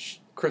watch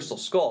Crystal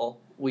Skull,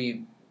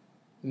 we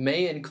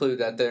may include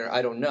that there,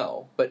 I don't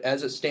know. But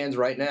as it stands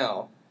right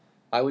now,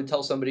 I would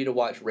tell somebody to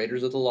watch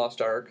Raiders of the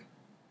Lost Ark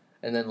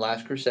and then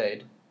Last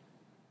Crusade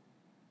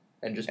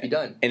and just be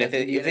done. And That's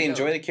if Indiana they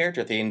enjoy Jones. the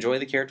character, if they enjoy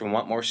the character and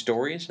want more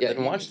stories,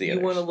 then watch the others.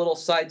 You want a little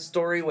side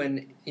story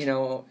when,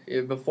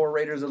 before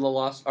Raiders of the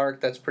Lost Ark,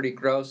 that's pretty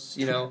gross,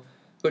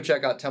 Go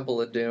check out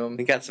Temple of Doom.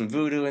 You got some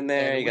voodoo in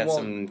there. And You got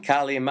some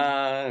Kali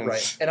Ma.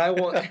 Right. And I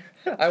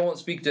won't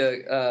speak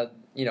to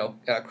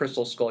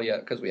Crystal Skull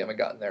yet because we haven't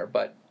gotten there.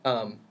 But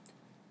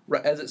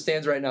as it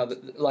stands right now,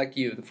 like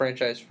you, the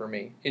franchise for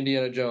me,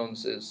 Indiana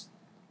Jones is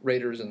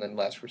Raiders and then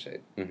Last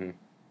Crusade. Mm-hmm.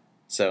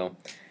 So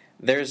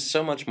there's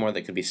so much more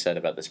that could be said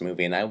about this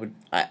movie, and I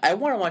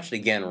want to watch it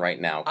again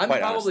right now. I'm quite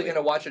probably honestly. going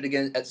to watch it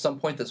again at some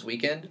point this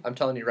weekend. I'm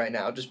telling you right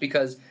now, just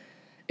because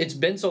it's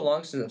been so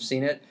long since I've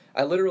seen it.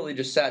 I literally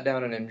just sat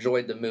down and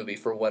enjoyed the movie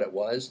for what it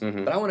was.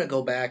 Mm-hmm. But I want to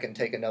go back and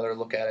take another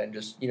look at it and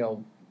just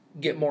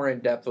get more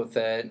in depth with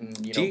it.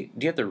 And Do you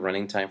have the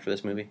running time for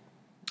this movie?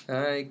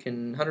 I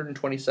can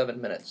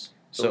 127 minutes.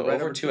 So right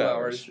over 2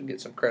 hours.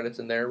 Get some credits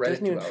in there. Right.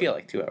 Doesn't even feel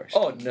like 2 hours.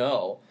 Oh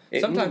no!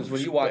 Sometimes when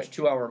moves you watch quick.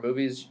 2 hour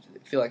movies, I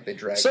feel like they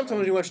drag. Sometimes on.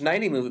 when you watch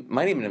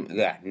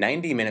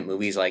 90-minute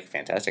movies like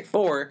Fantastic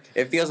Four,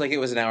 it feels like it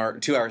was 2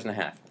 hours and a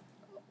half.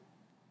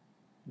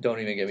 Don't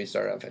even get me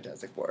started on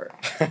Fantastic Four.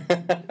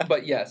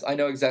 But yes, I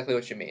know exactly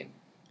what you mean.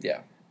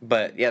 Yeah.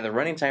 But yeah, the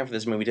running time for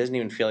this movie doesn't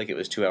even feel like it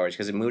was 2 hours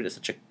because it moved at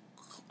such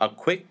a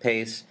quick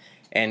pace,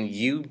 and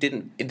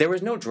there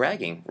was no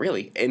dragging,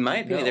 really. In my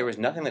opinion, No. there was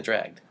nothing that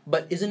dragged.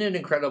 But isn't it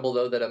incredible,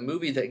 though, that a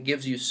movie that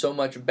gives you so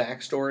much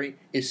backstory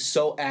is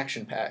so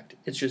action-packed?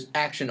 It's just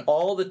action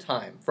all the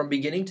time, from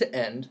beginning to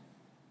end,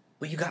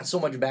 but you got so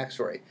much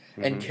backstory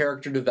and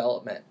character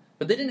development.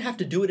 But they didn't have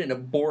to do it in a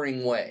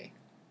boring way.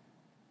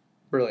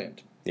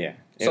 Brilliant. Yeah,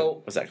 it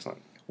So- was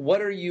excellent. What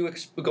are you,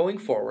 going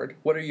forward,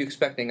 what are you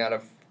expecting out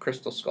of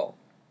Crystal Skull?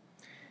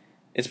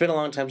 It's been a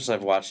long time since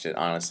I've watched it,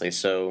 honestly.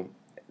 So,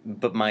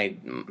 but my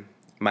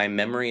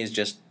memory is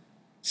just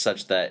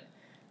such that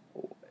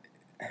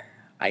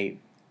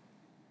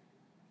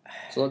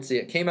So let's see,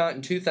 it came out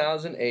in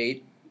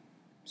 2008,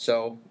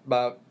 so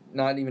about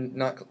not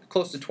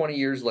close to 20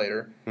 years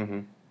later.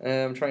 Mm-hmm.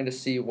 I'm trying to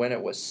see when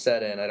it was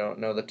set in. I don't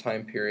know the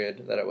time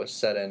period that it was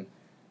set in,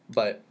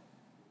 but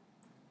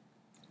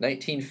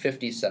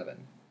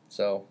 1957.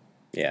 So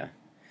Yeah.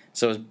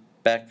 So it was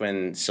back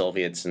when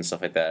Soviets and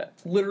stuff like that.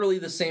 literally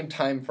the same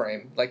time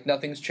frame. Like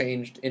nothing's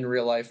changed in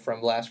real life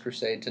from Last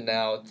Crusade to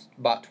now. It's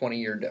about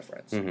 20-year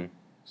difference. Mm-hmm.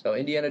 So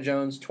Indiana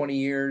Jones, 20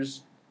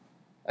 years.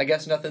 I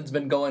guess nothing's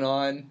been going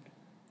on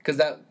because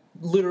that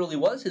literally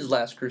was his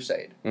last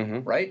crusade,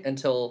 Mm-hmm. right?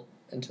 Until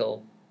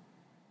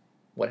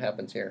what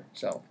happens here.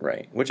 So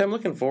Right. Which I'm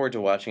looking forward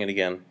to watching it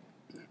again.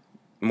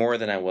 More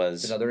than I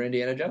was. another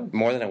Indiana Jones.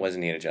 More than I was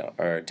Indiana Jones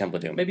or Temple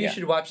of Doom. Maybe yeah. you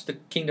should watch the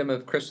Kingdom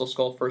of Crystal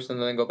Skull first, and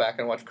then go back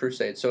and watch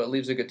Crusade, so it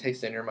leaves a good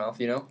taste in your mouth.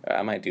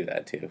 I might do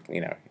that too.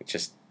 It's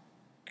just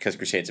because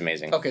Crusade's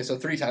amazing. Okay, so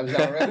 3 times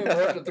now, right?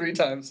 We're up to 3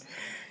 times.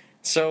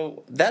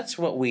 So that's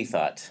what we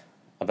thought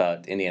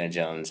about Indiana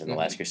Jones and the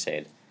Last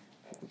Crusade.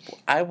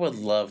 I would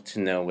love to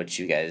know what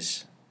you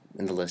guys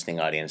in the listening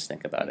audience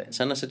think about it.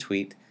 Send us a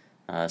tweet.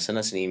 Send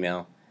us an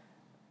email.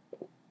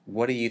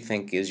 What do you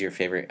think is your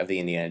favorite of the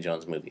Indiana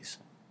Jones movies?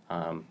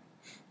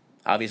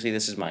 Obviously,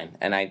 this is mine,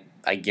 and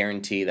I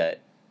guarantee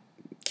that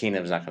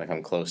Kingdom's not going to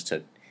come close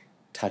to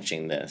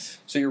touching this.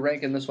 So you're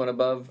ranking this one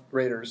above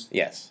Raiders.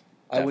 Yes.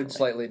 I would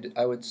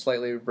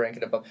slightly rank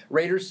it above.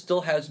 Raiders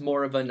still has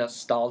more of a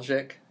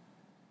nostalgic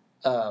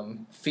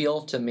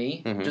feel to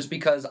me, just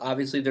because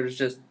obviously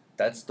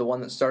that's the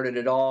one that started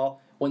it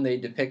all. When they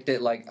depict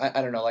it, like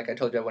I don't know, like I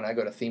told you, when I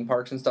go to theme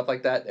parks and stuff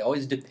like that, they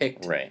always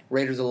depict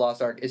Raiders of the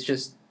Lost Ark. It's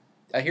just,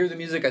 I hear the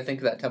music, I think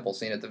of that temple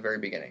scene at the very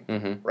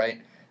beginning,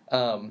 right?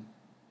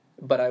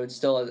 But I would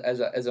still, as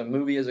a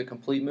movie, as a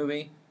complete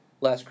movie,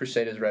 Last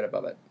Crusade is right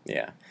above it.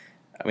 Yeah.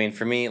 I mean,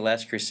 for me,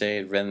 Last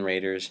Crusade, then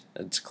Raiders,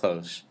 it's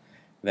close.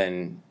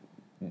 Then,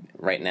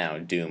 right now,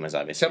 Doom is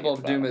obviously Temple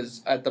of Doom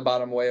is at the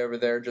bottom way over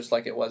there, just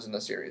like it was in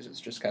the series. It's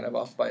just kind of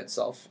off by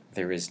itself.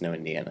 There is no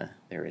Indiana.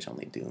 There is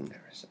only Doom.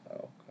 There is,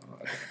 oh,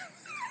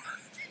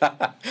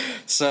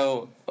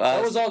 So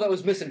that was all that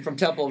was missing from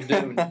Temple of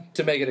Doom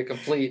to make it a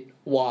complete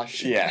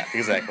wash. Yeah,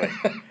 exactly.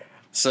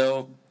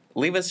 So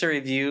leave us a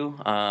review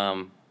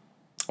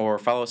or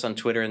follow us on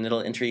Twitter, and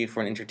it'll enter you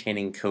for an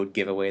entertaining code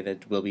giveaway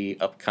that will be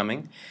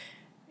upcoming.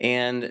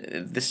 And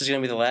this is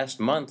going to be the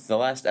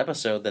last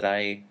episode that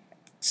I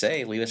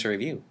say leave us a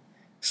review.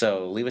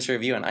 So leave us a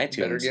review on iTunes,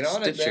 Better get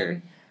on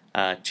Stitcher,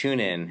 it, tune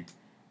in.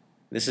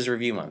 This is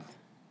review month.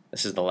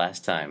 This is the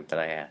last time that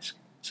I ask.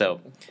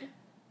 So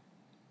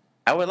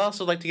I would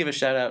also like to give a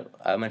shout out,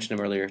 I mentioned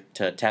him earlier,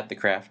 to Tap the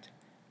Craft.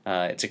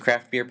 It's a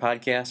craft beer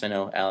podcast. I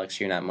know, Alex,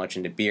 you're not much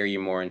into beer.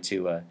 You're more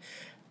into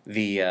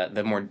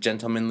the more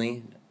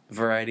gentlemanly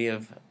variety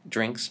of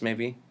drinks,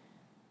 maybe.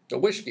 The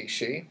whiskey,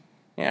 she.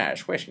 Yeah,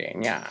 it's whiskey,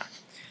 yeah.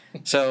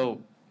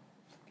 So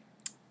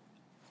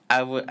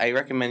I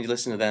recommend you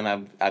listen to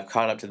them. I've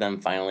caught up to them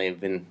finally. I've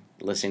been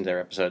listening to their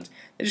episodes.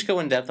 They just go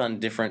in depth on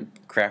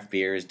different craft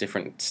beers,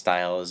 different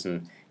styles,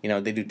 and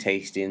they do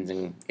tastings,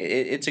 and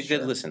it's a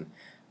good listen.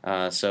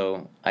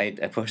 So I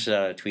posted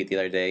out a tweet the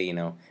other day,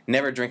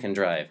 never drink and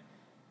drive,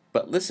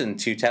 but listen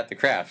to Tap the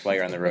Craft while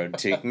you're on the road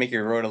to make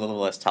your road a little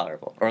less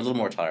tolerable, or a little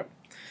more tolerable.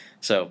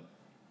 So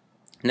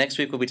next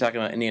week we'll be talking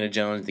about Indiana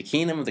Jones, The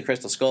Kingdom of the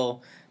Crystal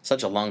Skull.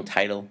 Such a long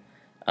title.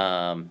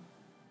 But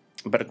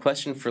a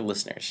question for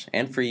listeners,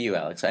 and for you,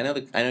 Alex. I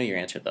know your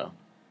answer, though.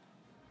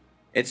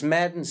 It's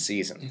Madden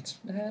season. It's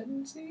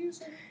Madden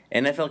season.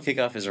 NFL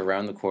kickoff is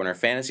around the corner.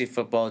 Fantasy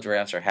football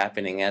drafts are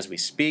happening as we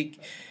speak.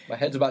 My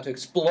head's about to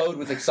explode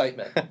with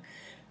excitement.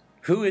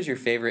 Who is your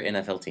favorite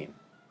NFL team?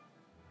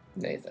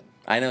 Nathan.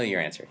 I know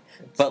your answer.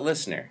 But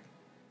listener,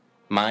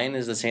 mine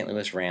is the St.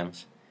 Louis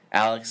Rams.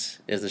 Alex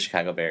is the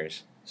Chicago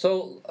Bears.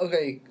 So,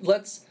 okay,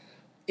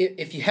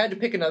 if you had to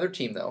pick another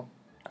team, though.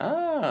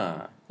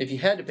 If you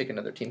had to pick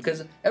another team,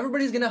 because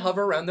everybody's going to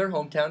hover around their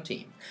hometown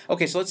team.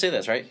 Okay, so let's say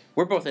this, right?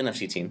 We're both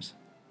NFC teams.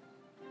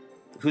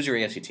 Who's your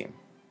AFC team?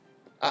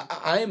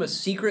 I am a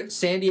secret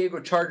San Diego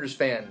Chargers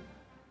fan.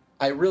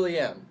 I really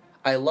am.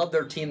 I love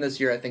their team this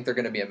year. I think they're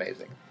going to be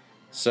amazing.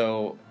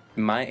 So,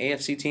 my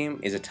AFC team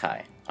is a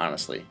tie,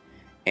 honestly.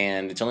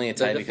 And it's only a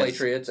tie because... The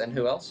Patriots and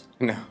who else?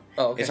 No.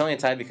 Oh, okay. It's only a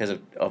tie because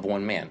of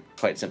one man,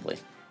 quite simply.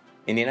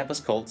 Indianapolis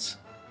Colts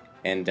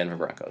and Denver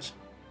Broncos.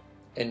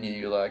 And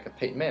you like a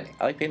Peyton Manning.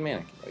 I like Peyton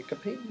Manning. Like a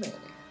Peyton Manning.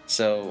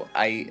 So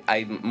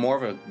I'm more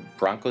of a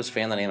Broncos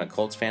fan than I am a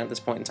Colts fan at this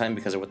point in time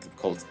because of what the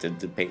Colts did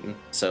to Peyton.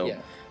 So yeah.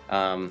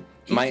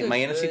 My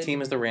NFC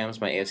team is the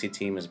Rams. My AFC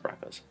team is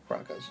Broncos.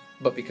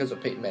 But because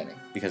of Peyton Manning.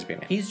 Because of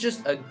Peyton Manning. He's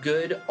just a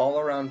good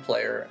all-around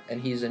player,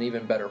 and he's an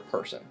even better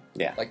person.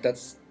 Yeah. Like,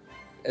 that's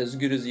as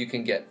good as you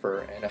can get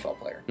for an NFL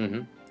player.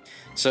 Mm-hmm.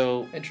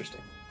 So...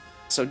 Interesting.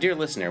 So, dear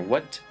listener,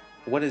 what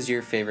is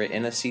your favorite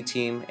NFC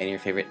team and your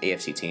favorite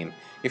AFC team?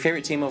 Your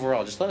favorite team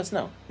overall? Just let us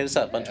know. Hit us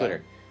up on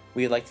Twitter.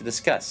 We'd like to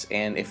discuss.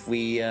 And if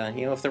we,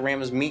 if the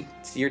Rams meet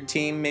your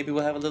team, maybe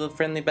we'll have a little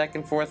friendly back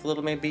and forth,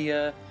 maybe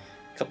a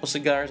couple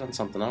cigars on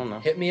something. I don't know.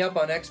 Hit me up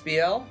on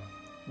XBL,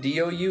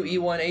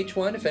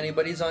 DOUE1H1, if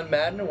anybody's on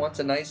Madden and wants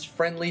a nice,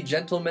 friendly,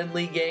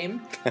 gentlemanly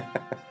game.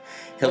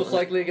 Most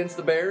likely against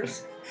the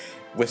Bears.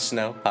 With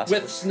snow,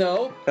 possibly. With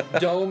snow,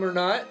 dome or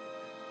not.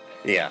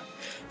 Yeah.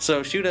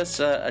 So shoot us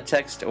a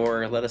text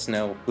or let us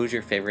know who's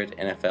your favorite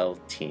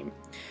NFL team.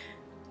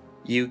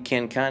 You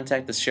can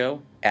contact the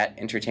show at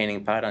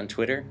EntertainingPod on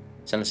Twitter.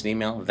 Send us an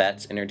email,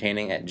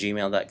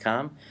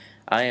 that'sentertaining@gmail.com.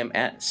 I am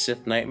at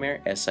Sith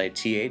Nightmare,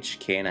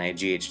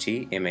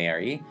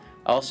 SITHKNIGHTMARE.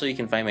 Also, you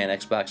can find me on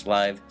Xbox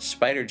Live,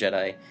 Spider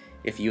Jedi,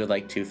 if you would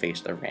like to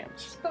face the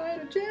Rams.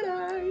 Spider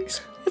Jedi!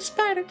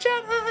 Spider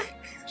Jedi!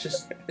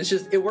 It's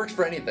just, it works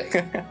for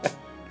anything.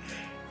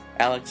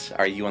 Alex,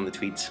 are you on the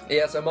tweets?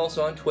 Yes, I'm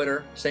also on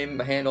Twitter. Same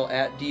handle,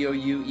 at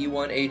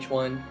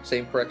DOUE1H1.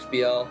 Same for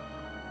XBL.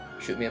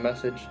 Shoot me a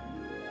message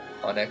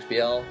on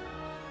XBL.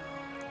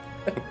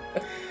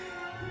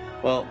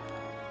 Well,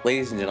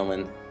 ladies and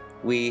gentlemen,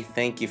 we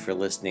thank you for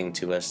listening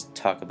to us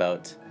talk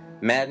about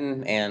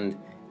Madden and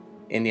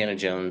Indiana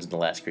Jones and The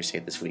Last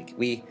Crusade this week.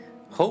 We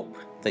hope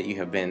that you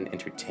have been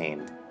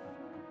entertained.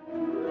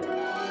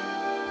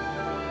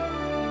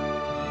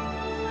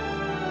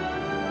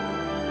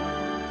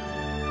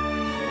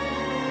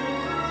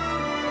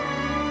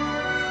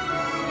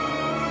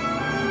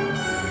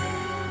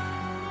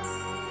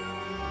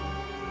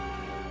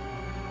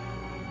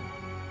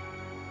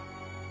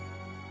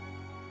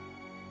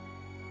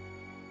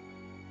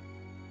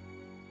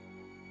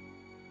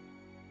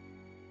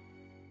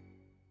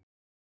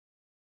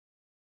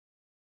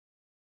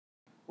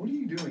 What are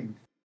you doing?